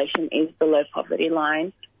population is below poverty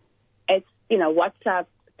line. It's, WhatsApp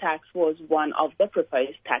tax was one of the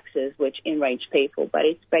proposed taxes which enraged people, but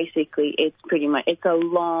it's a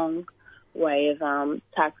long way of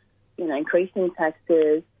increasing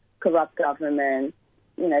taxes, corrupt government,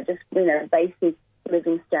 basic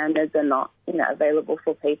living standards are not, available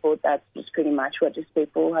for people. That's just pretty much what just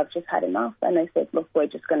people have just had enough. And they said, look, we're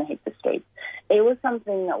just going to hit the streets. It was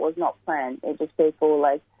something that was not planned. It just people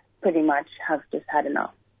pretty much have just had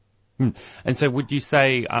enough. And so would you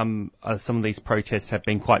say some of these protests have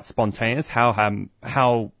been quite spontaneous? What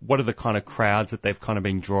are the kind of crowds that they've kind of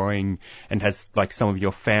been drawing, and has some of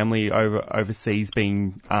your family overseas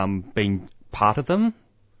been part of them?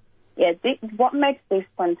 Yeah, what makes this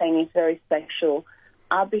spontaneous very special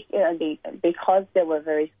because they were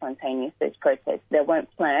very spontaneous, these protests. They weren't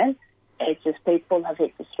planned. It's just people have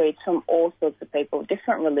hit the streets from all sorts of people,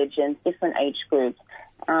 different religions, different age groups,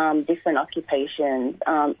 different occupations.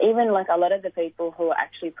 Even a lot of the people who are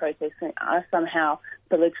actually protesting are somehow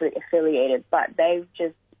politically affiliated, but they've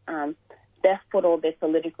just they've put all their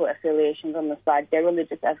political affiliations on the side, their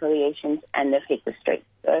religious affiliations, and they've hit the streets.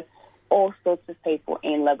 So all sorts of people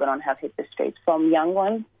in Lebanon have hit the streets, from young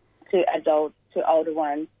ones to adults to older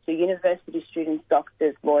ones to university students,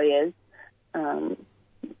 doctors, lawyers.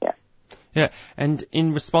 Yeah, and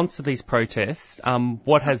in response to these protests,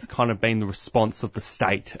 what has kind of been the response of the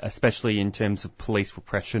state, especially in terms of police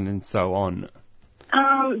repression and so on?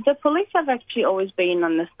 The police have actually always been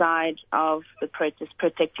on the side of the protest,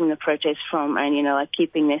 protecting the protest from and,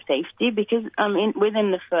 keeping their safety, because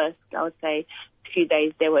within the first, I would say, few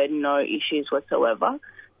days, there were no issues whatsoever.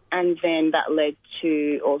 And then that led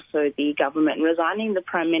to also the government resigning, the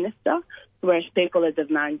Prime Minister, whereas people are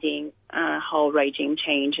demanding a whole regime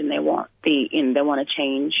change, and they want to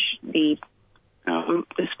change the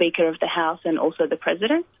Speaker of the House and also the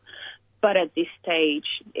President. But at this stage,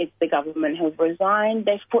 it's the government who've resigned.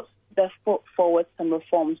 They've put forward some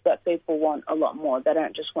reforms, but people want a lot more. They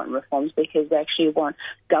don't just want reforms because they actually want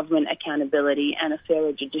government accountability and a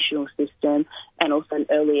fairer judicial system, and also an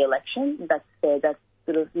early election that's fair, that's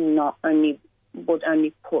sort of would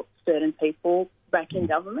only put certain people back in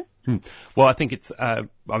government. Well, I think it's, from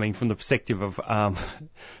the perspective of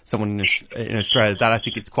someone in Australia, that I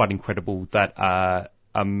think it's quite incredible that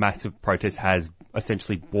a massive protest has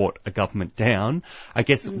essentially brought a government down. I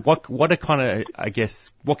guess what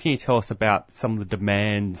can you tell us about some of the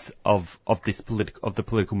demands of the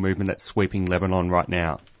political movement that's sweeping Lebanon right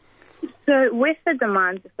now? So with the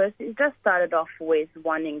demands, first it just started off with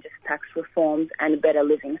wanting just tax reforms and better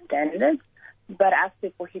living standards. But as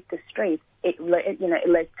people hit the streets, it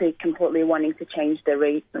led to completely wanting to change the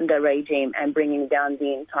regime and bringing down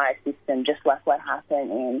the entire system, just like what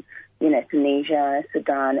happened in Tunisia,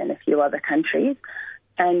 Sudan, and a few other countries.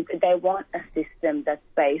 And they want a system that's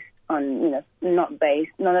based on, not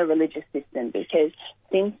a religious system, because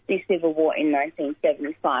since the civil war in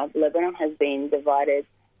 1975, Lebanon has been divided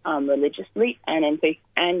religiously, and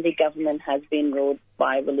the government has been ruled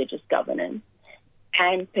by religious governance.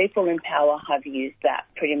 And people in power have used that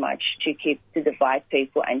pretty much to divide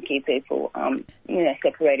people and keep people,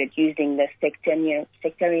 separated, using the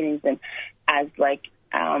sectarianism as like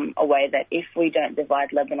a way that if we don't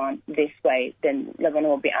divide Lebanon this way, then Lebanon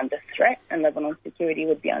will be under threat, and Lebanon's security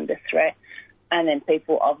would be under threat, and then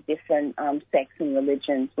people of different sects and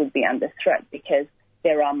religions would be under threat because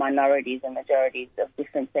there are minorities and majorities of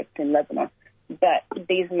different sects in Lebanon. But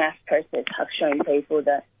these mass protests have shown people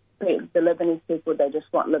that the Lebanese people, they just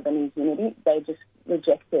want Lebanese unity. They just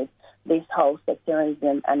rejected this whole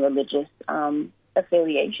sectarianism and religious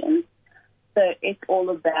affiliation. So it's all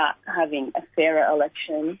about having a fairer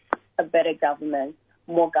election, a better government,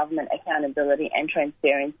 more government accountability and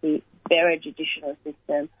transparency, better judicial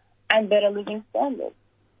system, and better living standards.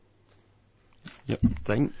 Yep,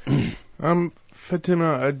 thanks.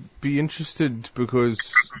 Fatima, I'd be interested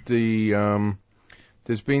because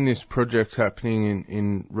there's been this project happening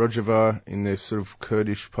in Rojava, in this sort of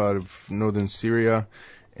Kurdish part of northern Syria,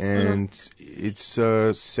 and it's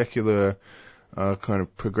a secular kind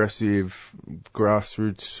of progressive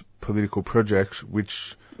grassroots political project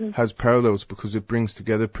which has parallels because it brings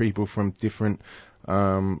together people from different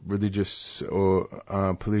religious or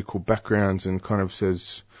political backgrounds and kind of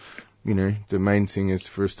says, the main thing is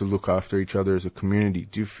for us to look after each other as a community.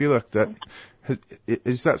 Do you feel like that,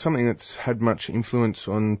 is that something that's had much influence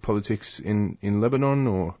on politics in Lebanon,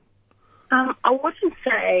 or? I wouldn't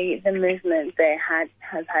say the movement there has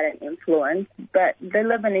had an influence, but the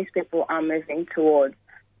Lebanese people are moving towards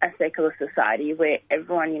a secular society where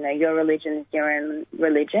everyone, your religion is your own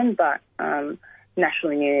religion, but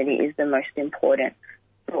national unity is the most important.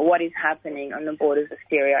 But what is happening on the borders of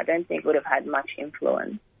Syria, I don't think would have had much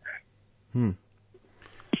influence.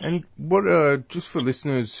 And what, just for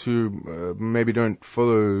listeners who maybe don't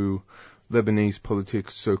follow Lebanese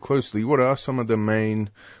politics so closely, what are some of the main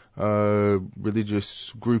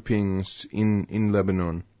religious groupings in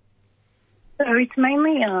Lebanon? So it's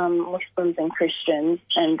mainly Muslims and Christians,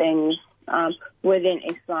 and then within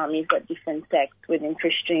Islam you've got different sects. Within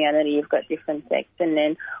Christianity you've got different sects, and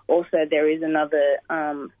then also there is another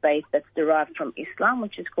faith that's derived from Islam,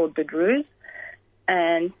 which is called the Druze.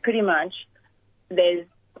 And pretty much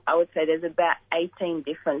I would say there's about 18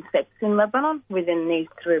 different sects in Lebanon within these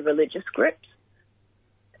three religious groups.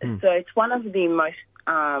 So it's one of the most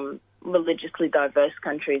religiously diverse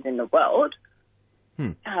countries in the world.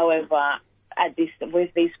 However,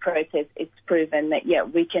 with these protests, it's proven that,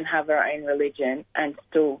 we can have our own religion and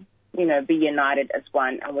still, be united as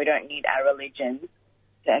one, and we don't need our religion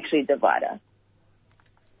to actually divide us.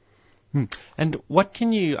 And what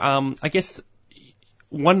can you, I guess,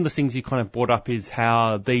 one of the things you kind of brought up is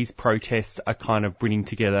how these protests are kind of bringing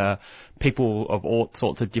together people of all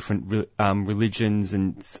sorts of different religions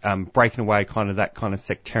and breaking away kind of that kind of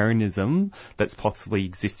sectarianism that's possibly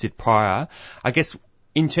existed prior. I guess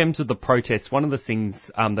in terms of the protests, one of the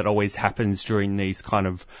things that always happens during these kind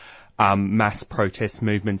of mass protest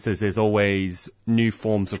movements is there's always new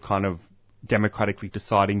forms of kind of democratically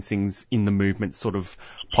deciding things in the movement sort of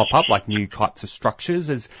pop up, like new types of structures.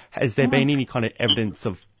 Has there been any kind of evidence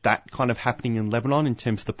of that kind of happening in Lebanon in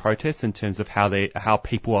terms of the protests, in terms of how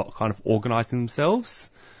people are kind of organising themselves?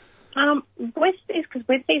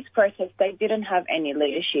 With these protests, they didn't have any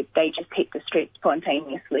leadership. They just hit the streets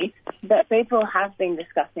spontaneously. But people have been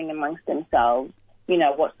discussing amongst themselves,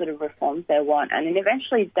 what sort of reforms they want. And then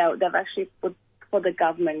eventually they've actually put, for the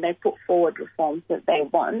government, they put forward reforms that they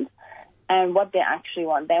want. And what they actually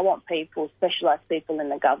want, they want specialised people in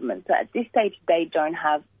the government. So at this stage, they don't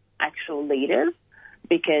have actual leaders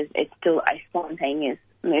because it's still a spontaneous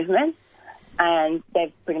movement. And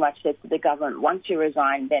they've pretty much said to the government, once you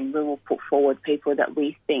resign, then we will put forward people that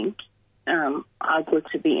we think are good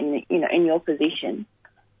to be in your position.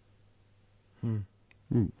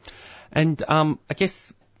 And I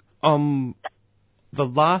guess the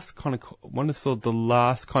last kind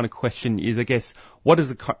of question is, I guess, what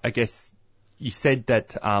is you said that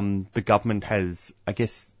the government has, I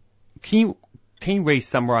guess, can you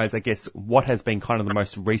re-summarise, I guess, what has been kind of the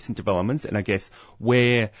most recent developments, and I guess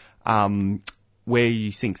where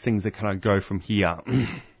you think things are kind of go from here?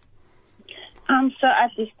 So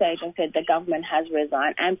at this stage, I said the government has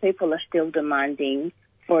resigned, and people are still demanding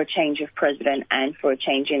for a change of president and for a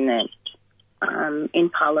change in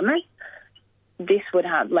Parliament. This would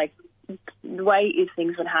have, the way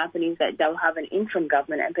things would happen is that they'll have an interim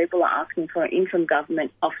government, and people are asking for an interim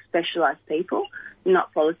government of specialised people,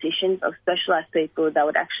 not politicians, of specialised people that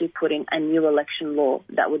would actually put in a new election law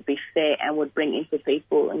that would be fair and would bring into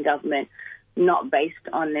people in government not based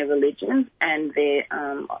on their religions and their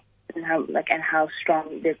and how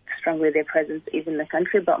strongly their presence is in the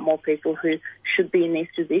country, but more people who should be in these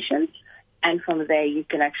positions. And from there, you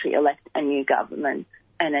can actually elect a new government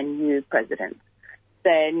and a new president. So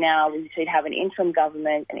now we should have an interim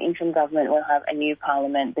government. An interim government will have a new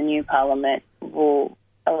parliament. The new parliament will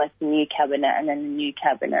elect a new cabinet, and then the new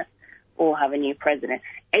cabinet will have a new president.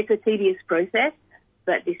 It's a tedious process,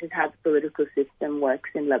 but this is how the political system works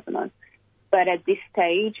in Lebanon. But at this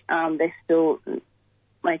stage, we're still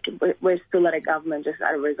at a government, just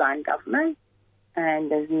at a resigned government,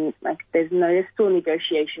 and there's still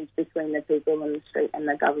negotiations between the people on the street and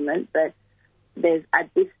the government, but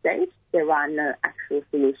at this stage there are no actual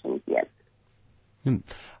solutions yet. All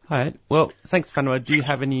right. Well, thanks, Fatima. Do you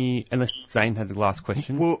have any? Unless Zane had the last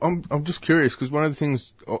question. Well, I'm just curious because one of the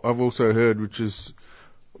things I've also heard, which is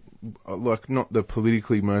like not the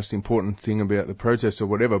politically most important thing about the protest or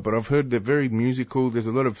whatever, but I've heard they're very musical. There's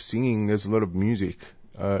a lot of singing. There's a lot of music.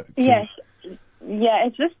 Yes. Yeah,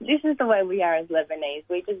 this is the way we are as Lebanese.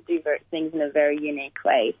 We just do things in a very unique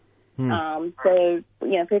way. So,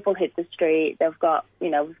 people hit the street. We've got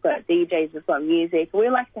DJs, we've got music. We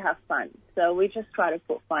like to have fun. So we just try to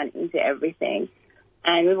put fun into everything.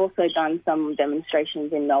 And we've also done some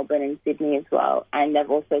demonstrations in Melbourne and Sydney as well. And they've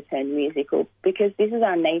also turned musical because this is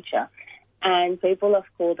our nature. And people have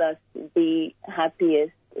called us the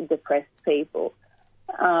happiest depressed people.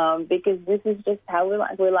 Because this is just how we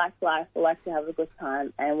like life. We like to have a good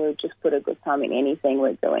time, and we'll just put a good time in anything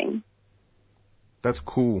we're doing. That's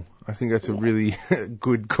cool. I think that's a really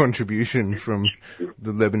good contribution from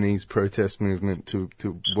the Lebanese protest movement to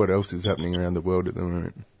what else is happening around the world at the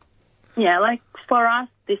moment. Yeah, for us,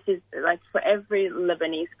 this is, for every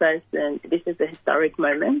Lebanese person, this is a historic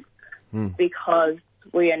moment because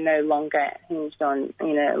we are no longer hinged on,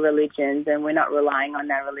 religions, and we're not relying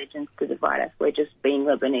on our religions to divide us. We're just being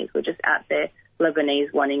Lebanese. We're just out there,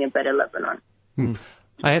 Lebanese, wanting a better Lebanon.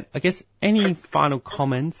 I guess any final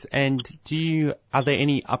comments, and are there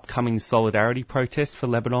any upcoming solidarity protests for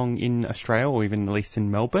Lebanon in Australia or even at least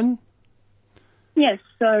in Melbourne? Yes,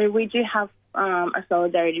 so we do have a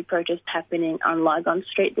solidarity protest happening on Lygon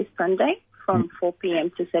Street this Sunday from 4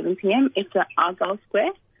 p.m. to 7 p.m. It's at Argyle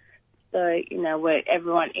Square. So, where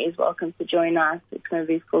everyone is welcome to join us. It's going to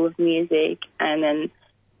be full of music, and then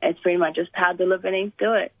it's pretty much just how the Lebanese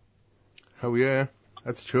do it. Oh, yeah.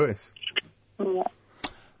 That's a choice. Yeah.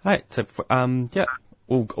 Right, so,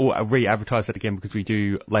 we'll re-advertise that again because we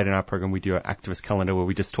do, later in our program, we do an activist calendar where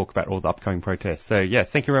we just talk about all the upcoming protests. So, yeah,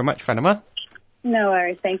 thank you very much, Fatima. No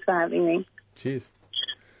worries. Thanks for having me. Cheers.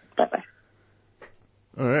 Bye-bye.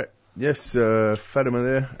 All right. Yes, Fatima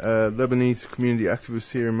there, Lebanese community activist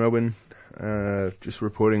here in Melbourne, just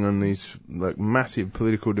reporting on these massive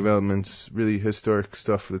political developments, really historic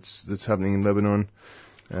stuff that's happening in Lebanon.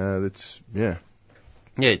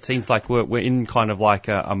 Yeah, it seems like we're in kind of like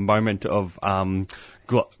a moment of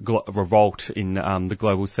revolt in the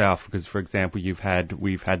global south because, for example, we've had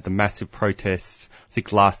the massive protests. I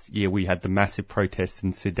think last year we had the massive protests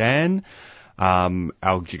in Sudan,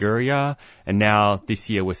 Algeria, and now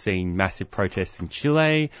this year we're seeing massive protests in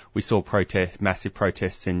Chile. We saw massive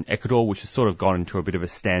protests in Ecuador, which has sort of gone into a bit of a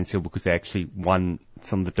standstill because they actually won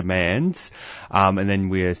some of the demands. And then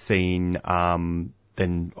we're seeing, I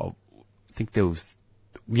think there was,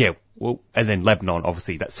 and then Lebanon,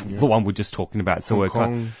 obviously, that's the one we're just talking about. So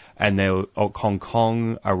Hong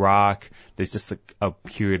Kong, Iraq, there's just a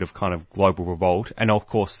period of kind of global revolt. And of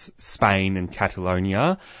course, Spain and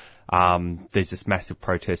Catalonia, there's this massive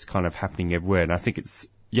protest kind of happening everywhere. And I think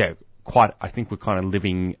I think we're kind of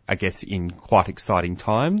living, I guess, in quite exciting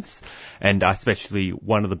times. And especially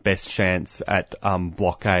one of the best chants at,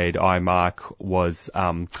 Blockade IMARC was,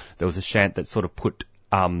 there was a chant that sort of put,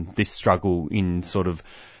 this struggle in sort of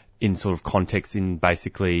context in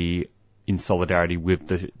basically in solidarity with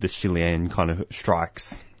the Chilean kind of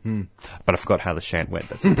strikes. But I forgot how the chant went.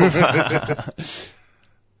 That's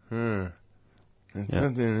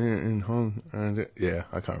in Hong Kong. Yeah,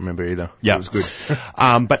 I can't remember either. Yeah. It was good.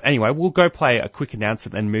 But anyway, we'll go play a quick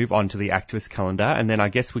announcement and move on to the activist calendar. And then I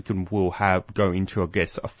guess we'll go into, a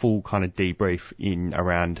full kind of debrief in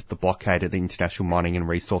around the blockade at the International Mining and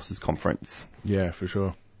Resources Conference. Yeah, for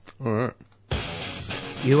sure. All right.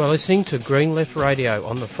 You are listening to Green Left Radio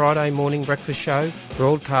on the Friday morning breakfast show,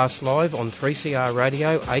 broadcast live on 3CR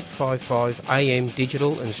Radio, 855 AM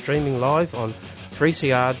digital and streaming live on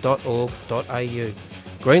 3cr.org.au.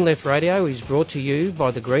 Green Left Radio is brought to you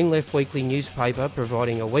by the Green Left Weekly newspaper,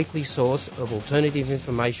 providing a weekly source of alternative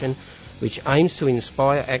information which aims to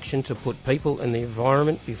inspire action to put people and the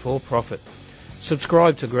environment before profit.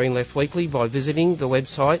 Subscribe to Green Left Weekly by visiting the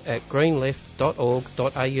website at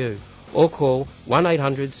greenleft.org.au or call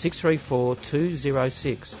 1800 634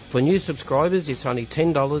 206. For new subscribers, it's only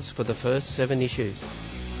 $10 for the first 7 issues.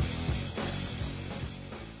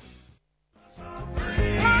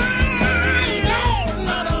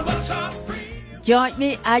 Join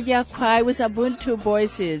me Aya Kwai with Ubuntu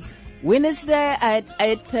Voices, Wednesday at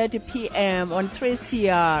 8:30 p.m. on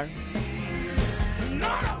 3CR.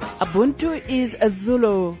 Ubuntu is a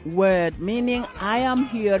Zulu word meaning I am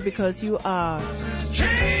here because you are.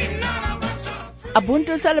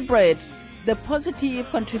 Ubuntu celebrates the positive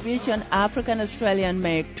contribution African Australians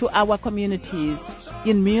make to our communities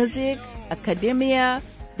in music, academia,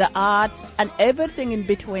 the arts, and everything in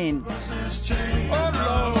between.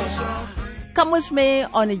 Come with me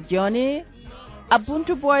on a journey.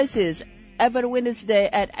 Ubuntu Voices every Wednesday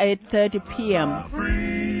at 8:30 p.m.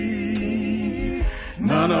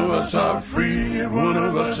 None of us are free, one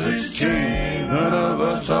of us is chained. None of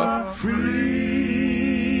us are free.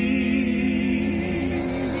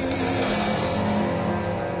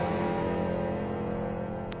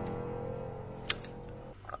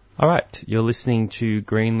 All right, you're listening to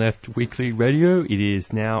Green Left Weekly Radio. It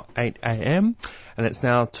is now 8 a.m. and it's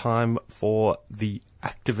now time for the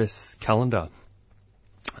activist calendar.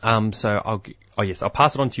 So I'll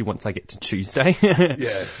pass it on to you once I get to Tuesday.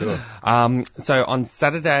 Yeah, sure. So on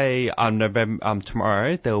Saturday, November,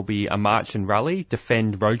 tomorrow, there will be a march and rally,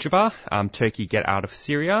 Defend Rojava, Turkey Get Out of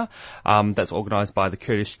Syria. That's organised by the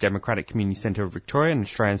Kurdish Democratic Community Centre of Victoria and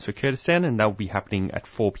Australians for Kurdistan, and that will be happening at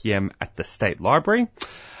 4 p.m. at the State Library.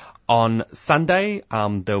 On Sunday,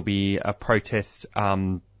 there'll be a protest.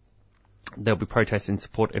 There'll be protests in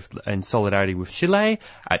support and solidarity with Chile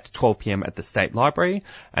at 12 p.m. at the State Library.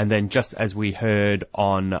 And then just as we heard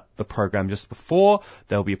on the program just before,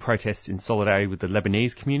 there'll be a protest in solidarity with the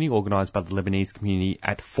Lebanese community, organised by the Lebanese community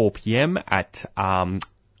at 4 p.m. at on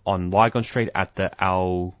Lygon Street at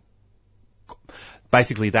the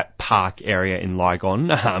basically that park area in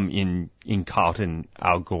Lygon, in Carlton,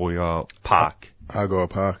 Algoa Park. Argyle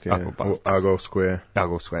Park, yeah. Or Argyle Square.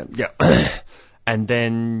 Argyle Square, yeah. And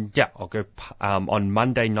then, I'll go, on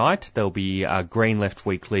Monday night, there'll be a Green Left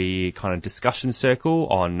Weekly kind of discussion circle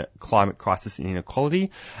on climate crisis and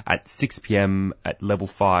inequality at 6 p.m. at level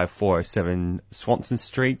 5, 407 Swanson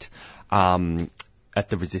Street, at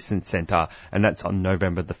the Resistance Centre. And that's on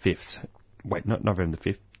November the 5th. Wait, not November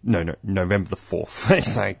the 5th. No, November the 4th.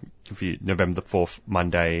 So, November the 4th,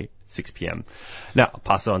 Monday, 6 p.m. Now, I'll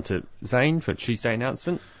pass it on to Zane for Tuesday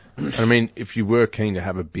announcement. I mean, if you were keen to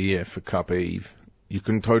have a beer for Cup Eve, you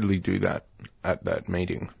can totally do that at that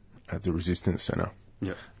meeting at the Resistance Centre.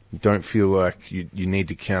 Yeah. You don't feel like you need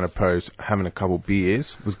to counterpose having a couple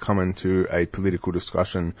beers with coming to a political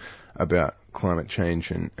discussion about climate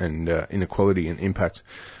change and inequality and impact.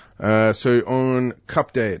 So on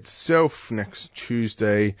Cup Day itself, next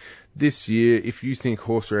Tuesday this year, if you think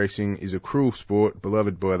horse racing is a cruel sport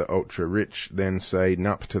beloved by the ultra-rich, then say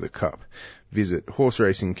nup to the cup. Visit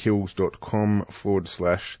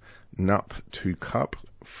horseracingkills.com/nup2cup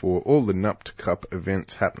for all the Nup to Cup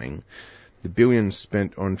events happening. The billions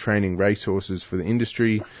spent on training racehorses for the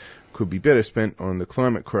industry could be better spent on the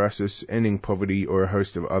climate crisis, ending poverty, or a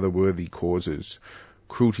host of other worthy causes.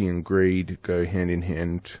 Cruelty and greed go hand in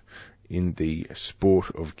hand in the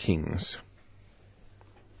sport of kings.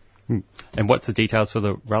 And what's the details for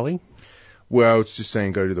the rally? Well, it's just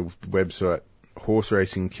saying go to the website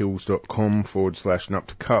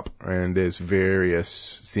horseracingkills.com/nup2cup, and there's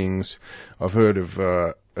various things. I've heard of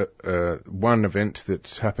one event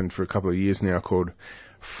that's happened for a couple of years now called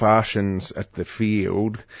Fashions at the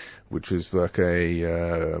Field, which is like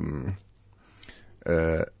a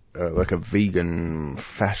vegan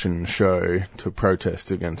fashion show to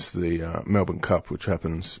protest against the Melbourne Cup, which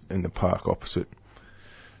happens in the park opposite.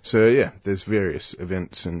 So yeah, there's various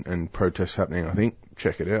events and protests happening, I think.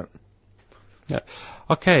 Check it out. Yeah.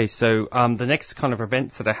 Okay, so the next kind of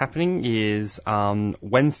events that are happening is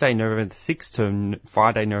Wednesday, November the 6th to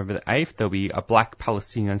Friday, November the 8th. There'll be a Black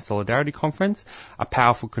Palestinian Solidarity Conference, a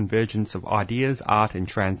powerful convergence of ideas, art and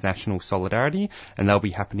transnational solidarity, and they'll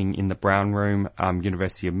be happening in the Brown Room,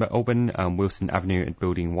 University of Melbourne, Wilson Avenue at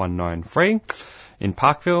Building 193 in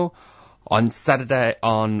Parkville. On Friday,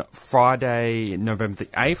 November the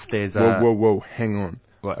 8th, there's Whoa, hang on.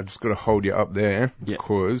 Right. I just got to hold you up there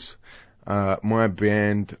because my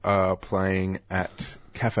band are playing at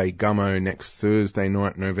Cafe Gummo next Thursday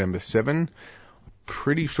night, November 7.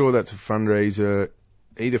 Pretty sure that's a fundraiser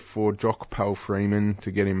either for Jock Pal Freeman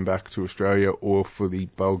to get him back to Australia or for the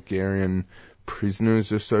Bulgarian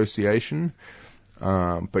Prisoners Association.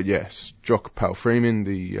 But yes, Jock Pal Freeman,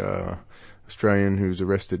 the Australian who was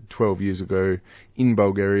arrested 12 years ago in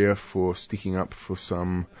Bulgaria for sticking up for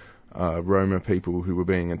some Roma people who were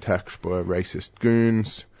being attacked by racist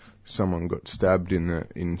goons. Someone got stabbed in the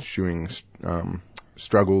ensuing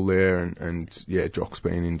struggle there, and Jock's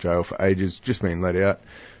been in jail for ages, just been let out.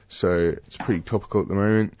 So it's pretty topical at the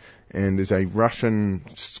moment. And there's a Russian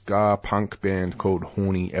ska punk band called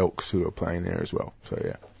Horny Elks who are playing there as well. So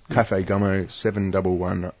yeah, Cafe Gummo,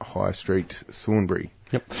 711 High Street, Thornbury.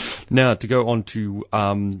 Yep. Now, to go on to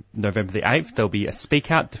November the 8th, there'll be a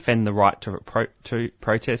Speak Out, Defend the Right to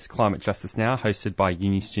Protest Climate Justice Now, hosted by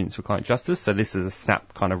Uni Students for Climate Justice. So this is a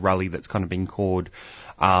snap kind of rally that's kind of been called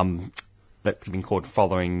following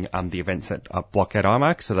the events at Blockade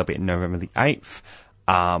IMAC. So they'll be November the 8th,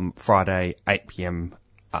 Friday, 8 p.m.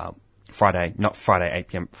 Friday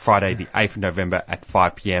the 8th of November at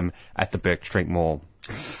 5 p.m. at the Burke Street Mall.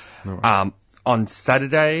 On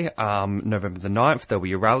Saturday, November the 9th, there'll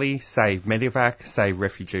be a rally, Save Medevac, Save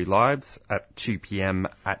Refugee Lives, at 2 p.m.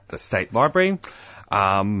 at the State Library.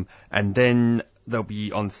 And then there'll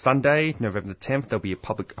be on Sunday, November the 10th, there'll be a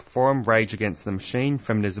public forum, Rage Against the Machine,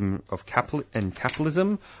 Feminism and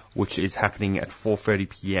Capitalism, which is happening at 4:30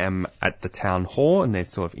 p.m. at the Town Hall, and there's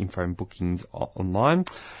sort of info and bookings online.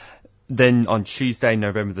 Then on Tuesday,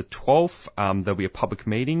 November the 12th, there'll be a public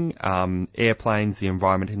meeting, Airplanes, the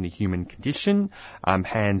Environment and the Human Condition.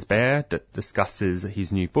 Hans Baer discusses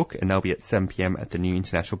his new book, and they'll be at 7 p.m. at the New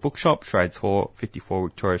International Bookshop, Trades Hall, 54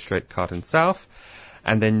 Victoria Street, Carlton South.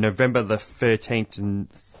 And then November the 13th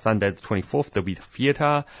and Sunday the 24th, there'll be the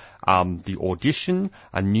theatre, the Audition,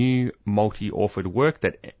 a new multi-authored work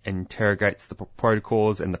that interrogates the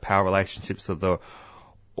protocols and the power relationships of the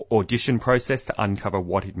audition process to uncover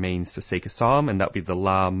what it means to seek asylum, and that'll be the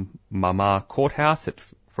La Mama Courthouse at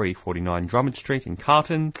 349 Drummond Street in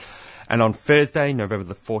Carlton. And on Thursday, November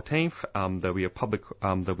the 14th, there'll be a public,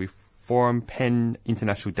 there'll be forum, Penn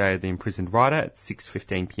International Day of the Imprisoned Writer at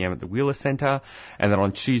 6:15 p.m. at the Wheeler Centre. And then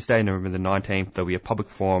on Tuesday, November the 19th, there'll be a public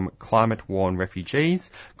forum, Climate, War and Refugees.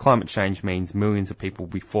 Climate change means millions of people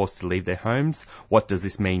will be forced to leave their homes. What does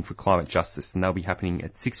this mean for climate justice? And they'll be happening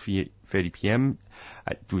at 6:30 p.m.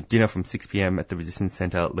 at dinner from 6 p.m. at the Resistance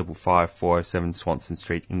Centre, level 5, 407 Swanson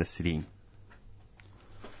Street in the city.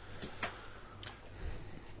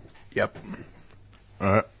 Yep.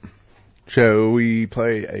 All right. Shall we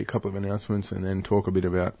play a couple of announcements and then talk a bit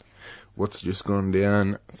about what's just gone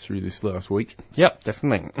down through this last week? Yep,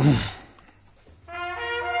 definitely.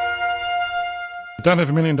 Don't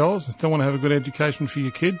have $1 million and still want to have a good education for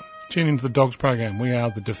your kid? Tune into the DOGS program. We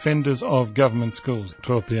are the Defenders of Government Schools.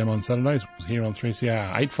 12 p.m. on Saturdays here on 3CR.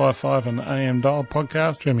 855 on the AM dial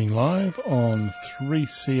podcast, streaming live on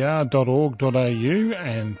 3cr.org.au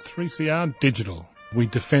and 3CR Digital. We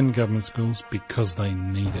defend government schools because they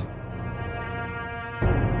need it.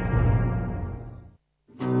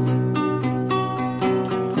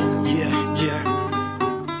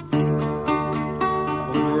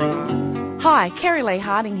 Hi, Kerry Lee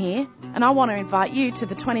Harding here, and I want to invite you to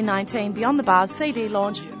the 2019 Beyond the Bars CD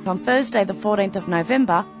launch on Thursday the 14th of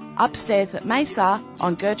November, upstairs at Mesa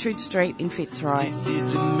on Gertrude Street in Fitzroy. This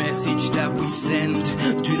is a message that we send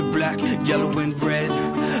to the black, yellow and red.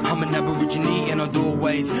 I'm an Aborigine and our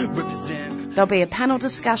doorways represent. There'll be a panel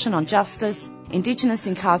discussion on justice, Indigenous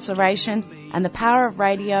incarceration and the power of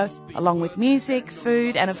radio, along with music,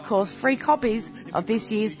 food and of course free copies of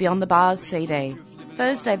this year's Beyond the Bars CD.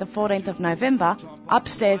 Thursday the 14th of November,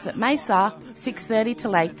 upstairs at Mesa, 6:30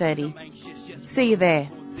 till 8:30. See you there.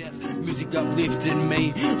 Music uplifted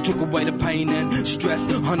me, took away the pain and stress.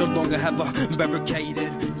 I no longer have a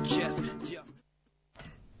barricaded chest.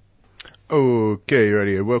 Okay,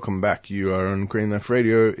 radio, welcome back. You are on Green Left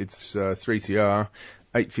Radio. It's 3CR,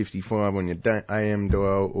 855 on your AM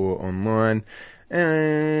dial or online.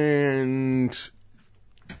 And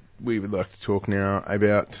we would like to talk now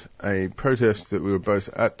about a protest that we were both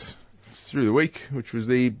at through the week, which was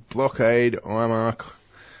the blockading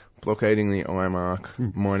the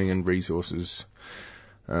IMARC Mining and Resources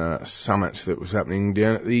summit that was happening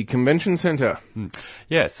down at the convention centre.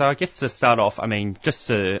 Yeah, so I guess to start off, I mean,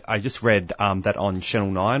 I just read that on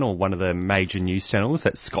Channel 9, or one of the major news channels,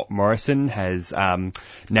 that Scott Morrison has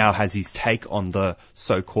now has his take on the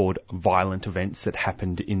so-called violent events that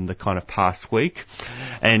happened in the kind of past week.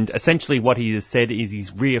 And essentially what he has said is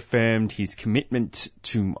he's reaffirmed his commitment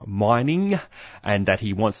to mining, and that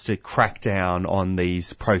he wants to crack down on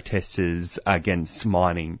these protesters against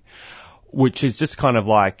mining, which is just kind of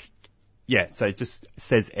like, so it just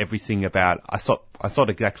says everything about, I thought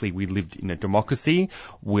exactly we lived in a democracy.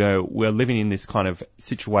 We're living in this kind of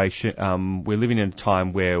situation, we're living in a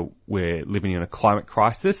time where we're living in a climate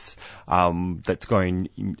crisis, where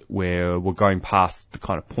we're going past the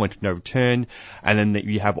kind of point of no return, and then that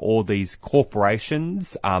you have all these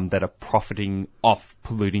corporations, that are profiting off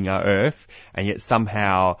polluting our earth, and yet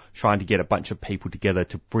somehow trying to get a bunch of people together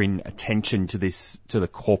to bring attention to the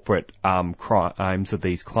corporate, crimes of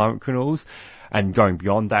these climate criminals. And going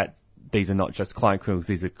beyond that, these are not just climate criminals,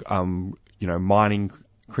 these are, mining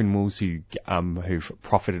criminals who've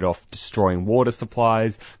profited off destroying water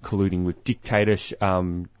supplies, colluding with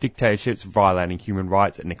dictatorships, violating human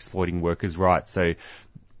rights and exploiting workers' rights. So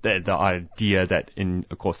the idea that,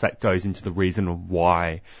 of course, that goes into the reason of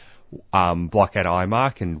why blockade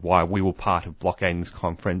IMARC and why we were part of blockading this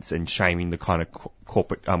conference and shaming the kind of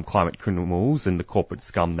corporate climate criminals and the corporate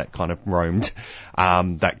scum that kind of roamed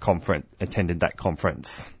attended that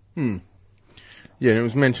conference. Yeah, and it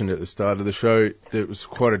was mentioned at the start of the show that it was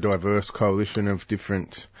quite a diverse coalition of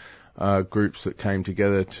different groups that came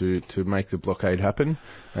together to make the blockade happen.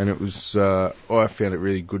 And it was, I found it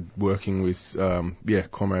really good working with,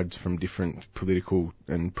 comrades from different political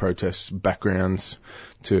and protest backgrounds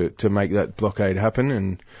to make that blockade happen.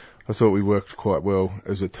 And I thought we worked quite well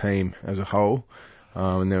as a team, as a whole.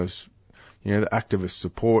 And there was, the activist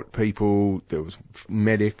support people, there was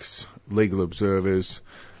medics, legal observers.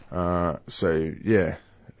 It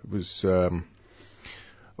was, a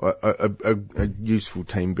useful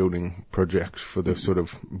team building project for the sort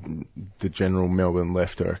of the general Melbourne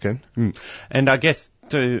left, I reckon. And I guess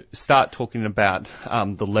to start talking about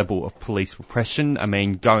the level of police repression,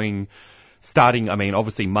 obviously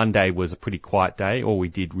Monday was a pretty quiet day. All we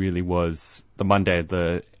did really was the Monday of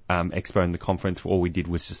the expo and the conference. All we did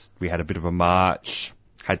was we had a bit of a march,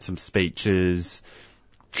 had some speeches.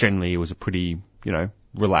 Generally, it was a pretty,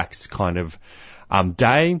 relaxed kind of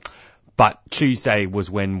day. But Tuesday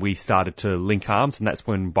was when we started to link arms, and that's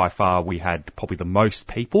when by far we had probably the most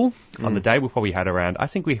people on the day. We probably had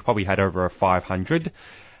over 500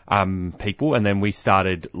 people, and then we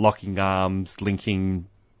started locking arms, linking,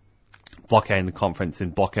 blockading the conference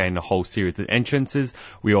and blockading a whole series of entrances.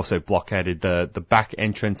 We also blockaded the back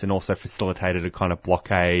entrance and also facilitated a kind of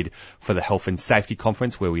blockade for the health and safety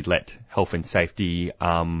conference where we let health and safety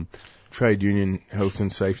trade union health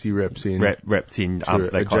and safety reps in to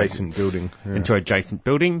adjacent building. Yeah. Into adjacent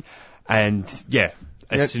building. And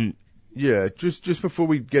just before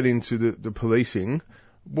we get into the policing,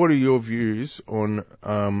 what are your views on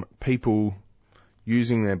people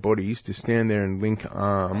using their bodies to stand there and link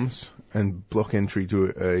arms and block entry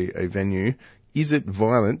to a venue? Is it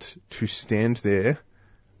violent to stand there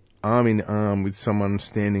arm in arm with someone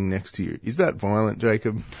standing next to you? Is that violent,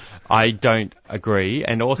 Jacob? I don't agree.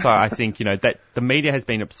 And also I think, that the media has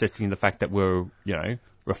been obsessing the fact that we're,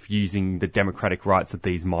 refusing the democratic rights of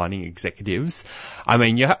these mining executives.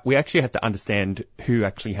 We actually have to understand who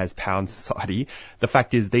actually has power in society. The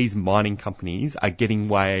fact is these mining companies are getting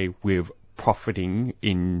away with profiting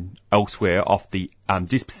in elsewhere off the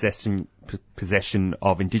possession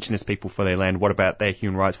of Indigenous people for their land. What about their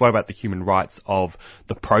human rights? What about the human rights of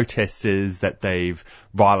the protesters that they've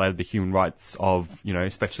violated the human rights of,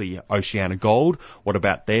 especially Oceana Gold? What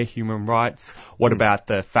about their human rights? What about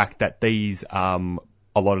the fact that these,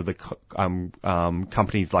 a lot of the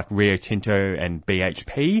companies like Rio Tinto and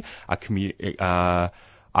BHP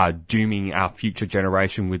are dooming our future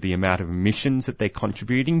generation with the amount of emissions that they're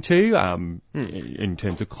contributing to in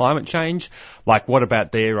terms of climate change. Like, what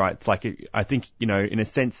about their rights? Like, I think, in a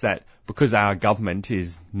sense that because our government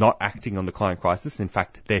is not acting on the climate crisis, in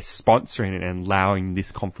fact, they're sponsoring it and allowing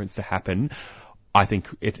this conference to happen, I think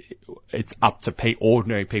it's up to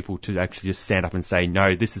ordinary people to actually just stand up and say,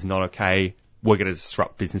 no, this is not okay. We're going to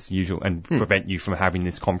disrupt business as usual and prevent you from having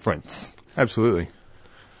this conference. Absolutely.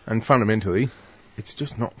 And fundamentally, it's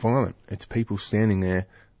just not violent. It's people standing there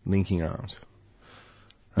linking arms.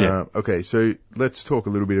 Yeah. Okay, so let's talk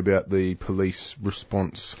a little bit about the police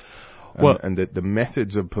response and the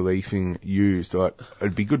methods of policing used.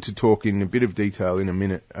 It'd be good to talk in a bit of detail in a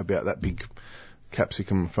minute about that big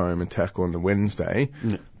capsicum foam attack on the Wednesday.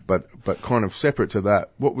 Yeah. But kind of separate to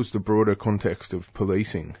that, what was the broader context of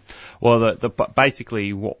policing? Well,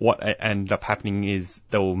 basically what ended up happening is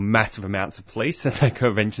there were massive amounts of police at the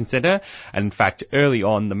convention centre. And in fact, early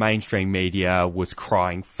on, the mainstream media was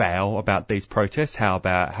crying foul about these protests. How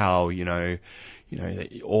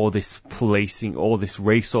all this policing, all this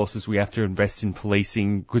resources we have to invest in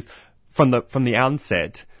policing. Because from the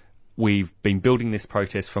onset, we've been building this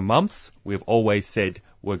protest for months. We've always said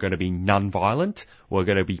we're going to be non-violent. We're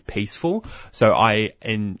going to be peaceful. So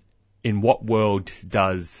in what world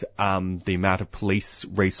does the amount of police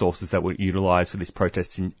resources that were utilised for this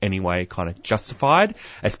protest in any way kind of justified,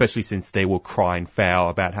 especially since they were crying foul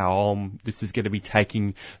about how this is going to be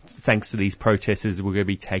taking, thanks to these protesters, we're going to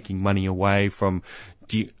be taking money away from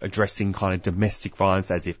addressing kind of domestic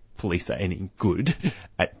violence, as if police are any good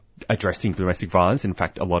at addressing domestic violence. In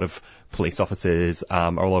fact, a lot of police officers, or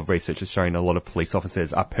a lot of research is showing a lot of police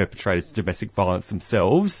officers are perpetrators of domestic violence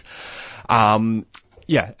themselves.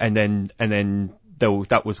 Yeah, and then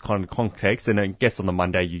that was kind of context. And I guess on the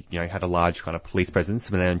Monday, you had a large kind of police presence.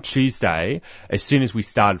 And then on Tuesday, as soon as we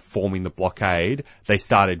started forming the blockade, they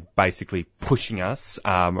started basically pushing us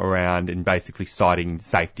around and basically citing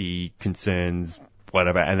safety concerns,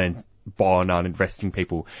 whatever, and then by none arresting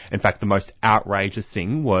people. In fact, the most outrageous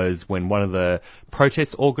thing was when one of the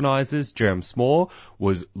protest organisers, Jerem Small,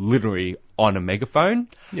 was literally on a megaphone.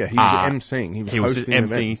 Yeah, he was emceeing. He was hosting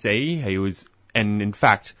emceeing. He was, and in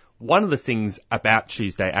fact, one of the things about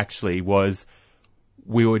Tuesday actually was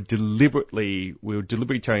we were deliberately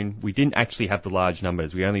telling, we didn't actually have the large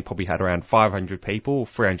numbers. We only probably had around 500 people,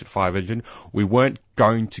 300, 500. We weren't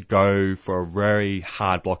going to go for a very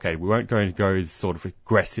hard blockade. We weren't going to go as sort of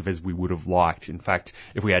aggressive as we would have liked. In fact,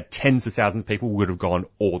 if we had tens of thousands of people, we would have gone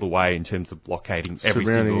all the way in terms of blockading every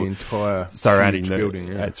single surrounding the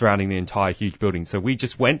building, surrounding the entire huge building. So we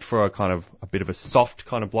just went for a bit of a soft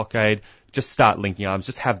kind of blockade. Just start linking arms.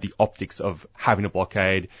 Just have the optics of having a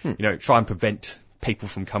blockade. Try and prevent people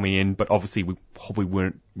from coming in, but obviously we probably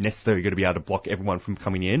weren't necessarily going to be able to block everyone from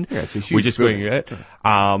coming in. Yeah, it's a huge We're just building. doing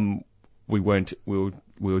it.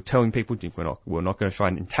 We were telling people we're not going to try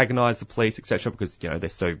and antagonise the police, etc., because they're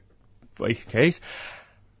so weak.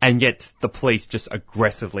 And yet the police just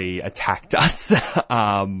aggressively attacked us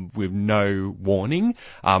with no warning.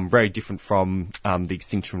 Very different from the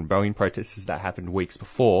Extinction Rebellion protesters that happened weeks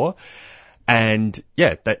before. And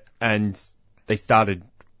they started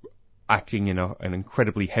acting in an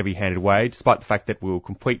incredibly heavy-handed way, despite the fact that we were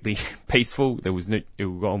completely peaceful. It was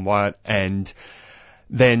gone wild, and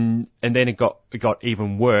then it got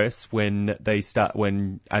even worse when,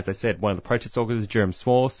 as I said, one of the protest organisers, Jerem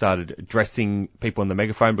Small, started addressing people on the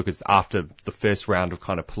megaphone, because after the first round of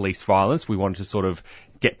kind of police violence, we wanted to sort of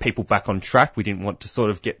get people back on track. We didn't want to sort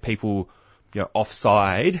of get people,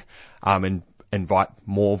 offside, and invite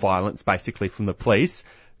more violence basically from the police.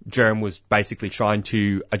 Jerem was basically trying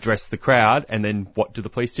to address the crowd, and then what do? The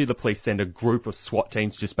police send a group of SWAT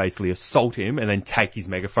teams to just basically assault him and then take his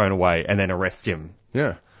megaphone away and then arrest him.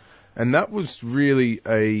 Yeah. And that was really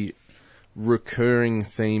a recurring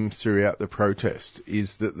theme throughout the protest,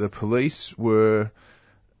 is that the police were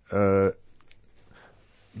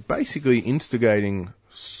basically instigating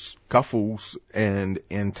scuffles and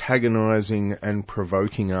antagonising and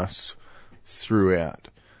provoking us throughout.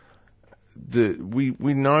 We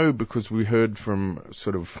know, because we heard from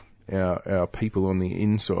sort of our people on the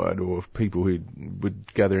inside, or people who were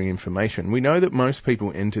gathering information, we know that most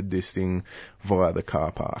people entered this thing via the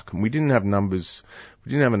car park. And we didn't have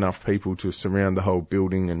enough people to surround the whole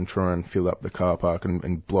building and try and fill up the car park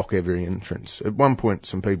and block every entrance. At one point,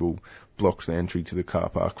 some people blocked the entry to the car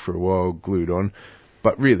park for a while, glued on.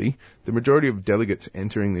 But really, the majority of delegates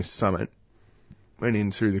entering this summit went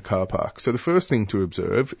in through the car park. So the first thing to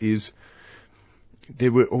observe is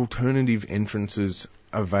there were alternative entrances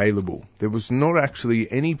available. There was not actually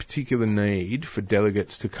any particular need for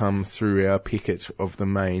delegates to come through our picket of the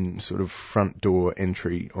main sort of front door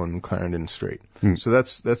entry on Clarendon Street. So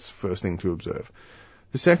that's the first thing to observe.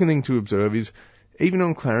 The second thing to observe is, even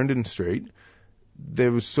on Clarendon Street,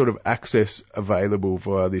 there was sort of access available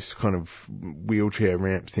via this kind of wheelchair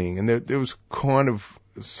ramp thing, and there was kind of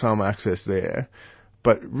some access there.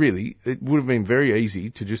 But really, it would have been very easy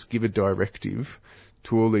to just give a directive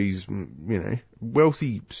to all these,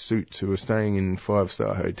 wealthy suits who are staying in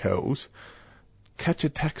 5-star hotels, catch a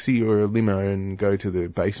taxi or a limo and go to the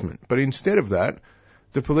basement. But instead of that,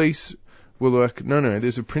 the police were like, no,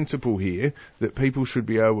 there's a principle here that people should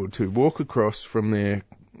be able to walk across from their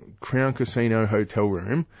Crown Casino hotel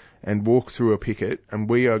room and walk through a picket, and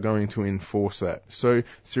we are going to enforce that. So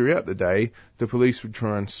throughout the day, the police would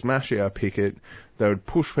try and smash our picket, they would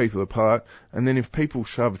push people apart, and then if people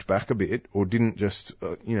shoved back a bit, or didn't just,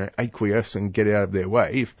 acquiesce and get out of their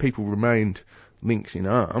way, if people remained linked in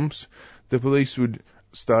arms, the police would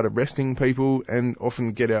start arresting people and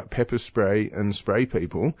often get out pepper spray and spray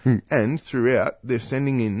people. And throughout, they're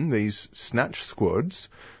sending in these snatch squads,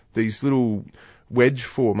 these little wedge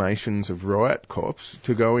formations of riot cops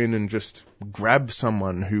to go in and just grab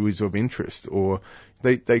someone who is of interest, or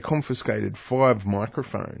they confiscated 5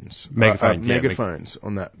 megaphones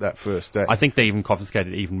on that first day. I think they even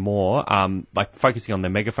confiscated even more. Like focusing on the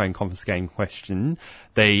megaphone confiscating question,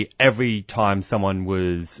 every time someone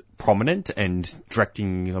was prominent and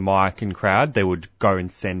directing the mic and crowd, they would go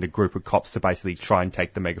and send a group of cops to basically try and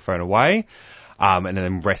take the megaphone away. And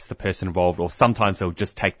then arrest the person involved, or sometimes they'll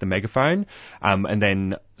just take the megaphone. And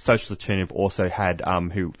then Social Alternative also had,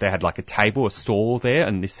 they had like a table, a stall there,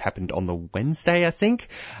 and this happened on the Wednesday, I think.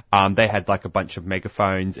 They had like a bunch of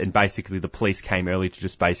megaphones, and basically the police came early to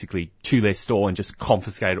just basically to their stall and just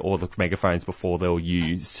confiscated all the megaphones before they were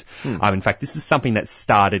used. In fact, this is something that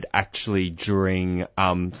started actually during,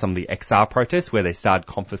 some of the XR protests where they started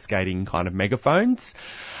confiscating kind of megaphones.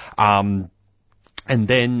 And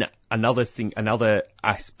then another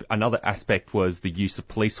aspect was the use of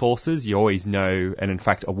police horses. You always know, and in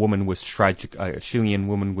fact, a Chilean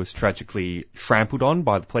woman was tragically trampled on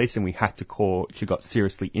by the police, and she got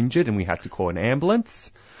seriously injured, and we had to call an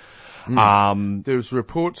ambulance. There's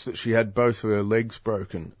reports that she had both of her legs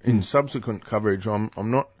broken. In subsequent coverage, I'm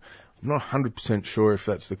not 100% sure if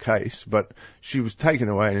that's the case, but she was taken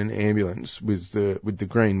away in an ambulance with the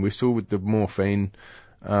green whistle, with the morphine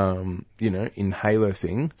inhaler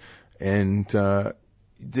thing, and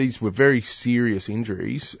these were very serious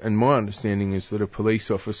injuries, and my understanding is that a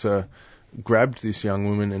police officer grabbed this young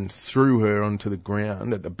woman and threw her onto the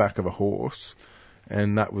ground at the back of a horse,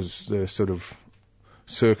 and that was the sort of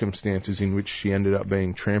circumstances in which she ended up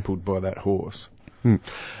being trampled by that horse.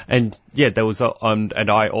 And yeah, there was and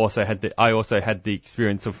I also had the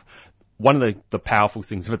experience of one of the powerful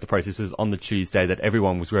things about the protesters on the Tuesday, that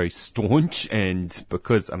everyone was very staunch, and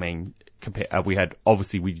because, I mean,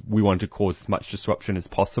 we wanted to cause as much disruption as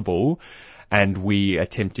possible, and we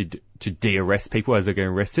attempted to de-arrest people as they're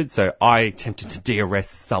getting arrested. So I attempted to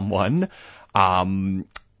de-arrest someone,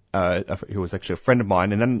 who was actually a friend of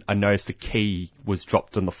mine, and then I noticed the key was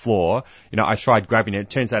dropped on the floor. I tried grabbing it. It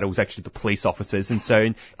turns out it was actually the police officers. And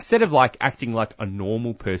so instead of like acting like a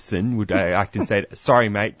normal person would act and say, "Sorry,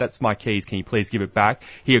 mate, that's my keys. Can you please give it back?"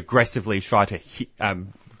 He aggressively tried to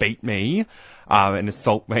beat me, and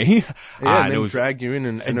assault me. Yeah, and then drag you in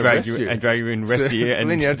and drag you in and arrest you. And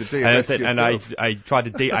then you had to de-arrest yourself. And I tried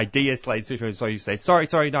to I de-escalated the situation. So you say,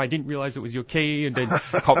 sorry, no, I didn't realise it was your key. And then,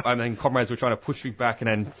 and then comrades were trying to push me back. And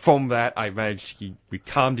then from that, we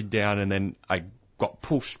calmed it down, and then I got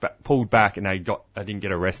pulled back, and I didn't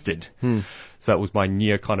get arrested. So that was my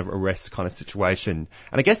near kind of arrest kind of situation.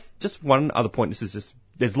 And I guess just one other point,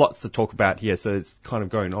 there's lots to talk about here, so it's kind of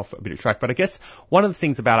going off a bit of track. But I guess one of the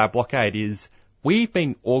things about our blockade is we've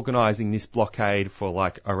been organising this blockade for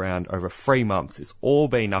like around over 3 months. It's all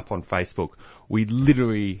been up on Facebook. We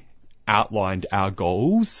literally outlined our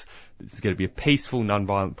goals. It's going to be a peaceful,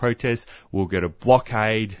 non-violent protest. We'll get a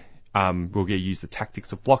blockade. We're going to use the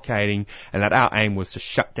tactics of blockading, and that our aim was to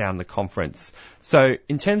shut down the conference. So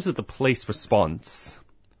in terms of the police response,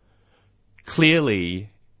 clearly,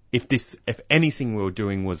 if anything we were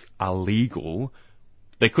doing was illegal,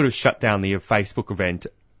 they could have shut down the Facebook event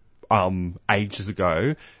ages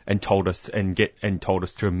ago and told us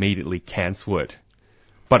to immediately cancel it.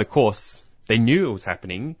 But of course, they knew it was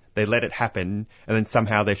happening. They let it happen, and then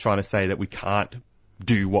somehow they're trying to say that we can't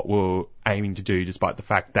do what we're aiming to do, despite the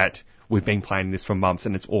fact that we've been planning this for months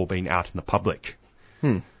and it's all been out in the public.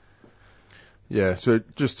 Yeah. So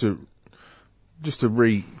just to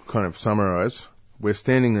kind of summarise, we're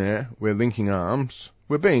standing there, we're linking arms,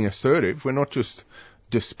 we're being assertive, we're not just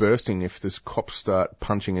dispersing if the cops start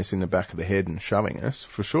punching us in the back of the head and shoving us.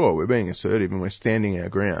 For sure, we're being assertive and we're standing our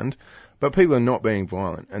ground, but people are not being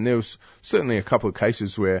violent. And there was certainly a couple of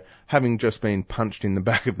cases where, having just been punched in the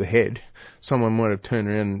back of the head, someone might have turned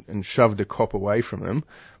around and shoved a cop away from them.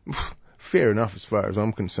 Fair enough as far as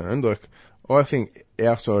I'm concerned. Like, I think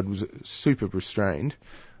our side was super restrained.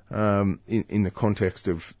 In the context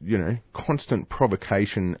of, constant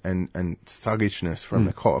provocation and thuggishness from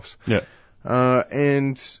the cops. Yeah.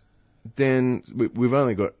 And then we've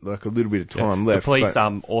only got like a little bit of time left. The police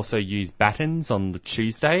also used batons on the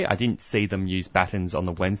Tuesday. I didn't see them use batons on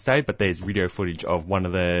the Wednesday, but there's video footage of one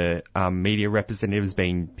of the media representatives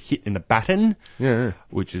being hit in the baton. Yeah.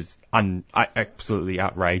 Which is absolutely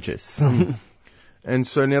outrageous. And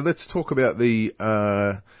so now let's talk about the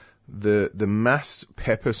mass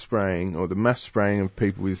pepper spraying, or the mass spraying of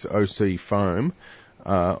people with OC foam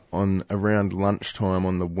on around lunchtime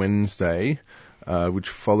on the Wednesday, which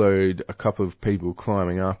followed a couple of people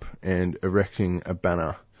climbing up and erecting a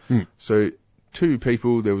banner. So 2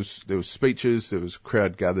 people, there was speeches, there was a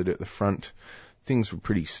crowd gathered at the front. things were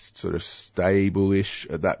pretty sort of stable-ish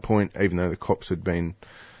at that point, even though the cops had been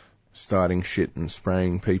starting shit and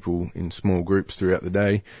spraying people in small groups throughout the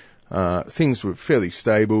day. Things were fairly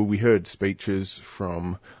stable. We heard speeches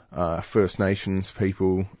from First Nations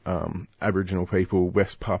people, Aboriginal people,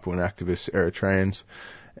 West Papuan activists, Eritreans.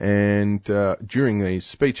 And during these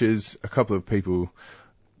speeches, a couple of people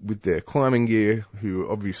with their climbing gear, who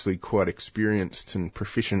are obviously quite experienced and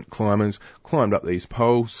proficient climbers, climbed up these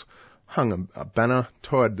poles, hung a banner,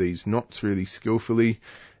 tied these knots really skillfully,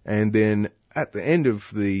 and then at the end of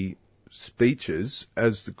the speeches,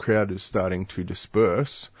 as the crowd is starting to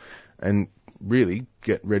disperse and really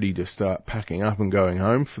get ready to start packing up and going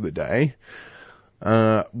home for the day,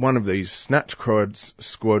 one of these snatch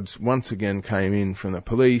squads once again came in from the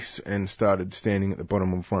police and started standing at the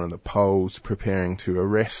bottom of one of the poles, preparing to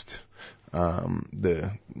arrest trying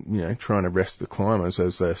to arrest the climbers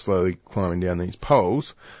as they're slowly climbing down these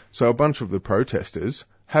poles. So a bunch of the protesters,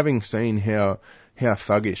 having seen how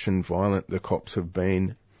thuggish and violent the cops have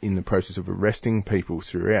been in the process of arresting people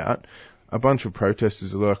throughout, a bunch of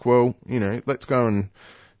protesters are like, well, let's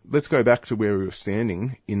go back to where we were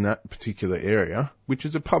standing in that particular area, which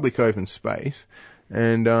is a public open space,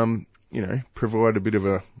 and, provide a bit of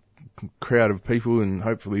a crowd of people, and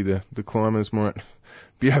hopefully the climbers might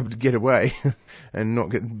be able to get away and not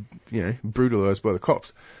get, brutalised by the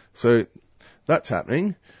cops. So that's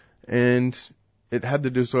happening, and it had the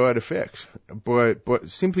desired effect.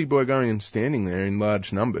 Simply by going and standing there in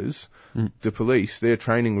large numbers, the police, their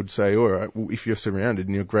training would say, all right, well, if you're surrounded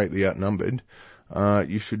and you're greatly outnumbered,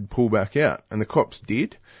 you should pull back out. And the cops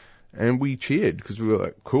did, and we cheered because we were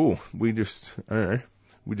like, cool, we just kind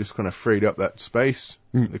of freed up that space.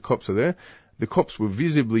 The cops are there. The cops were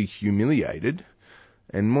visibly humiliated,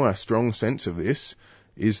 and my strong sense of this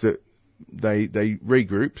is that they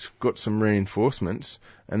regrouped, got some reinforcements,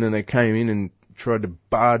 and then they came in and tried to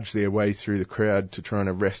barge their way through the crowd to try and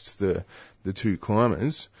arrest the two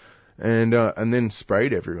climbers, and then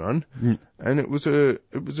sprayed everyone. And it was a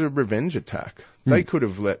revenge attack. They could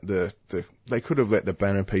have let the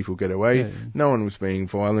banner people get away. No one was being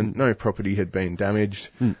violent. No property had been damaged.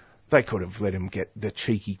 They could have let the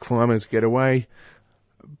cheeky climbers get away.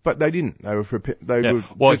 But they didn't. They were prepared.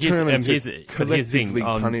 Were determined to collectively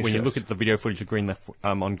punish when you us. look at the video footage of Green Left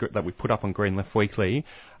that we put up on Green Left Weekly,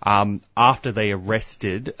 after they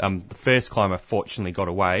arrested the first climber, fortunately got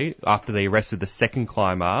away. After they arrested the second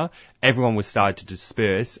climber, everyone was started to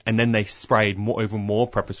disperse, and then they sprayed even more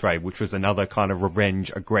pepper spray, which was another kind of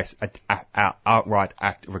revenge, outright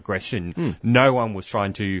act of aggression.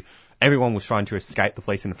 Everyone was trying to escape the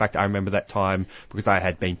police. And in fact, I remember that time, because I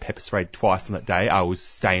had been pepper sprayed twice on that day, I was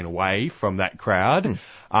staying away from that crowd.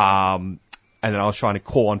 And then I was trying to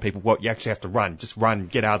call on people, well, you actually have to run. Just run,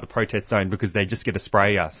 get out of the protest zone, because they just get to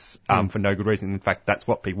spray us for no good reason. In fact, that's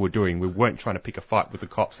what people were doing. We weren't trying to pick a fight with the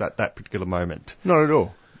cops at that particular moment. Not at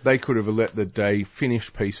all. They could have let the day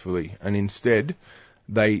finish peacefully, and instead,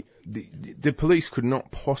 the police could not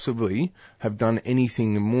possibly have done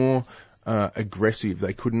anything more aggressive.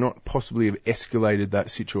 They could not possibly have escalated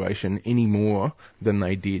that situation any more than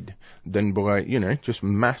they did, than by, just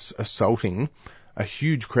mass assaulting a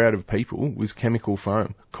huge crowd of people with chemical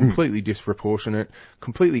foam. Completely disproportionate,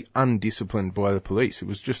 completely undisciplined by the police. It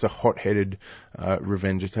was just a hot-headed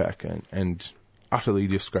revenge attack and utterly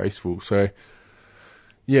disgraceful. So,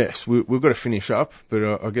 yes, we've got to finish up,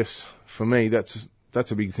 but I guess for me that's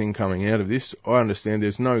a big thing coming out of this. I understand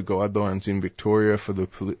there's no guidelines in Victoria for the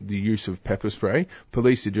use of pepper spray.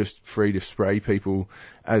 Police are just free to spray people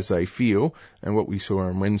as they feel. And what we saw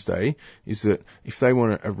on Wednesday is that if they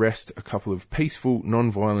want to arrest a couple of peaceful,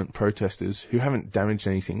 non-violent protesters who haven't damaged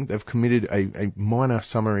anything, they've committed a minor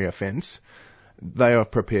summary offence, they are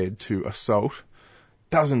prepared to assault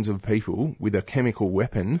dozens of people with a chemical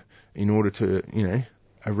weapon in order to,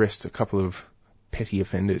 arrest a couple of petty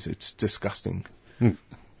offenders. It's disgusting.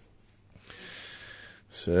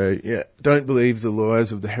 So, don't believe the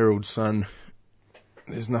lies of the Herald Sun.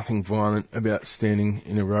 There's nothing violent about standing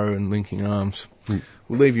in a row and linking arms.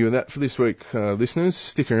 We'll leave you with that for this week, listeners.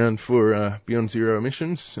 Stick around for Beyond Zero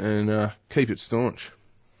Emissions and keep it staunch.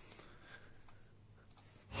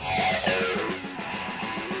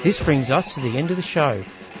 This brings us to the end of the show.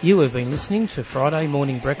 You have been listening to Friday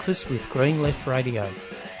Morning Breakfast with Green Left Radio.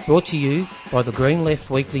 Brought to you by the Green Left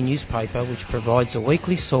Weekly newspaper, which provides a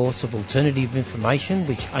weekly source of alternative information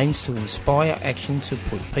which aims to inspire action to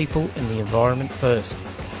put people and the environment first.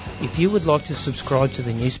 If you would like to subscribe to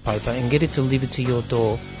the newspaper and get it delivered to your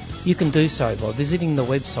door, you can do so by visiting the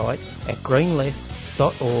website at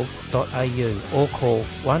greenleft.org.au or call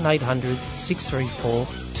 1800 634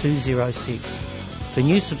 206. For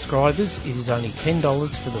new subscribers, it is only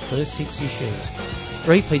 $10 for the first 6 issues.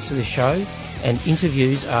 Repeats of the show and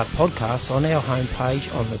interviews are podcasts on our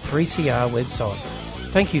homepage on the 3CR website.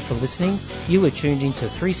 Thank you for listening. You are tuned into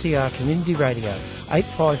 3CR Community Radio,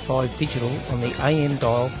 855 digital on the AM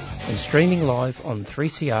dial and streaming live on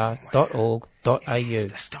 3cr.org.au.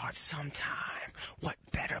 Start sometime. What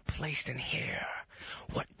better place than here?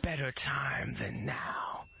 What better time than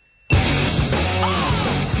now? Oh,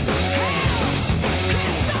 hell,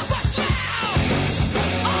 can't stop us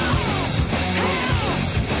now.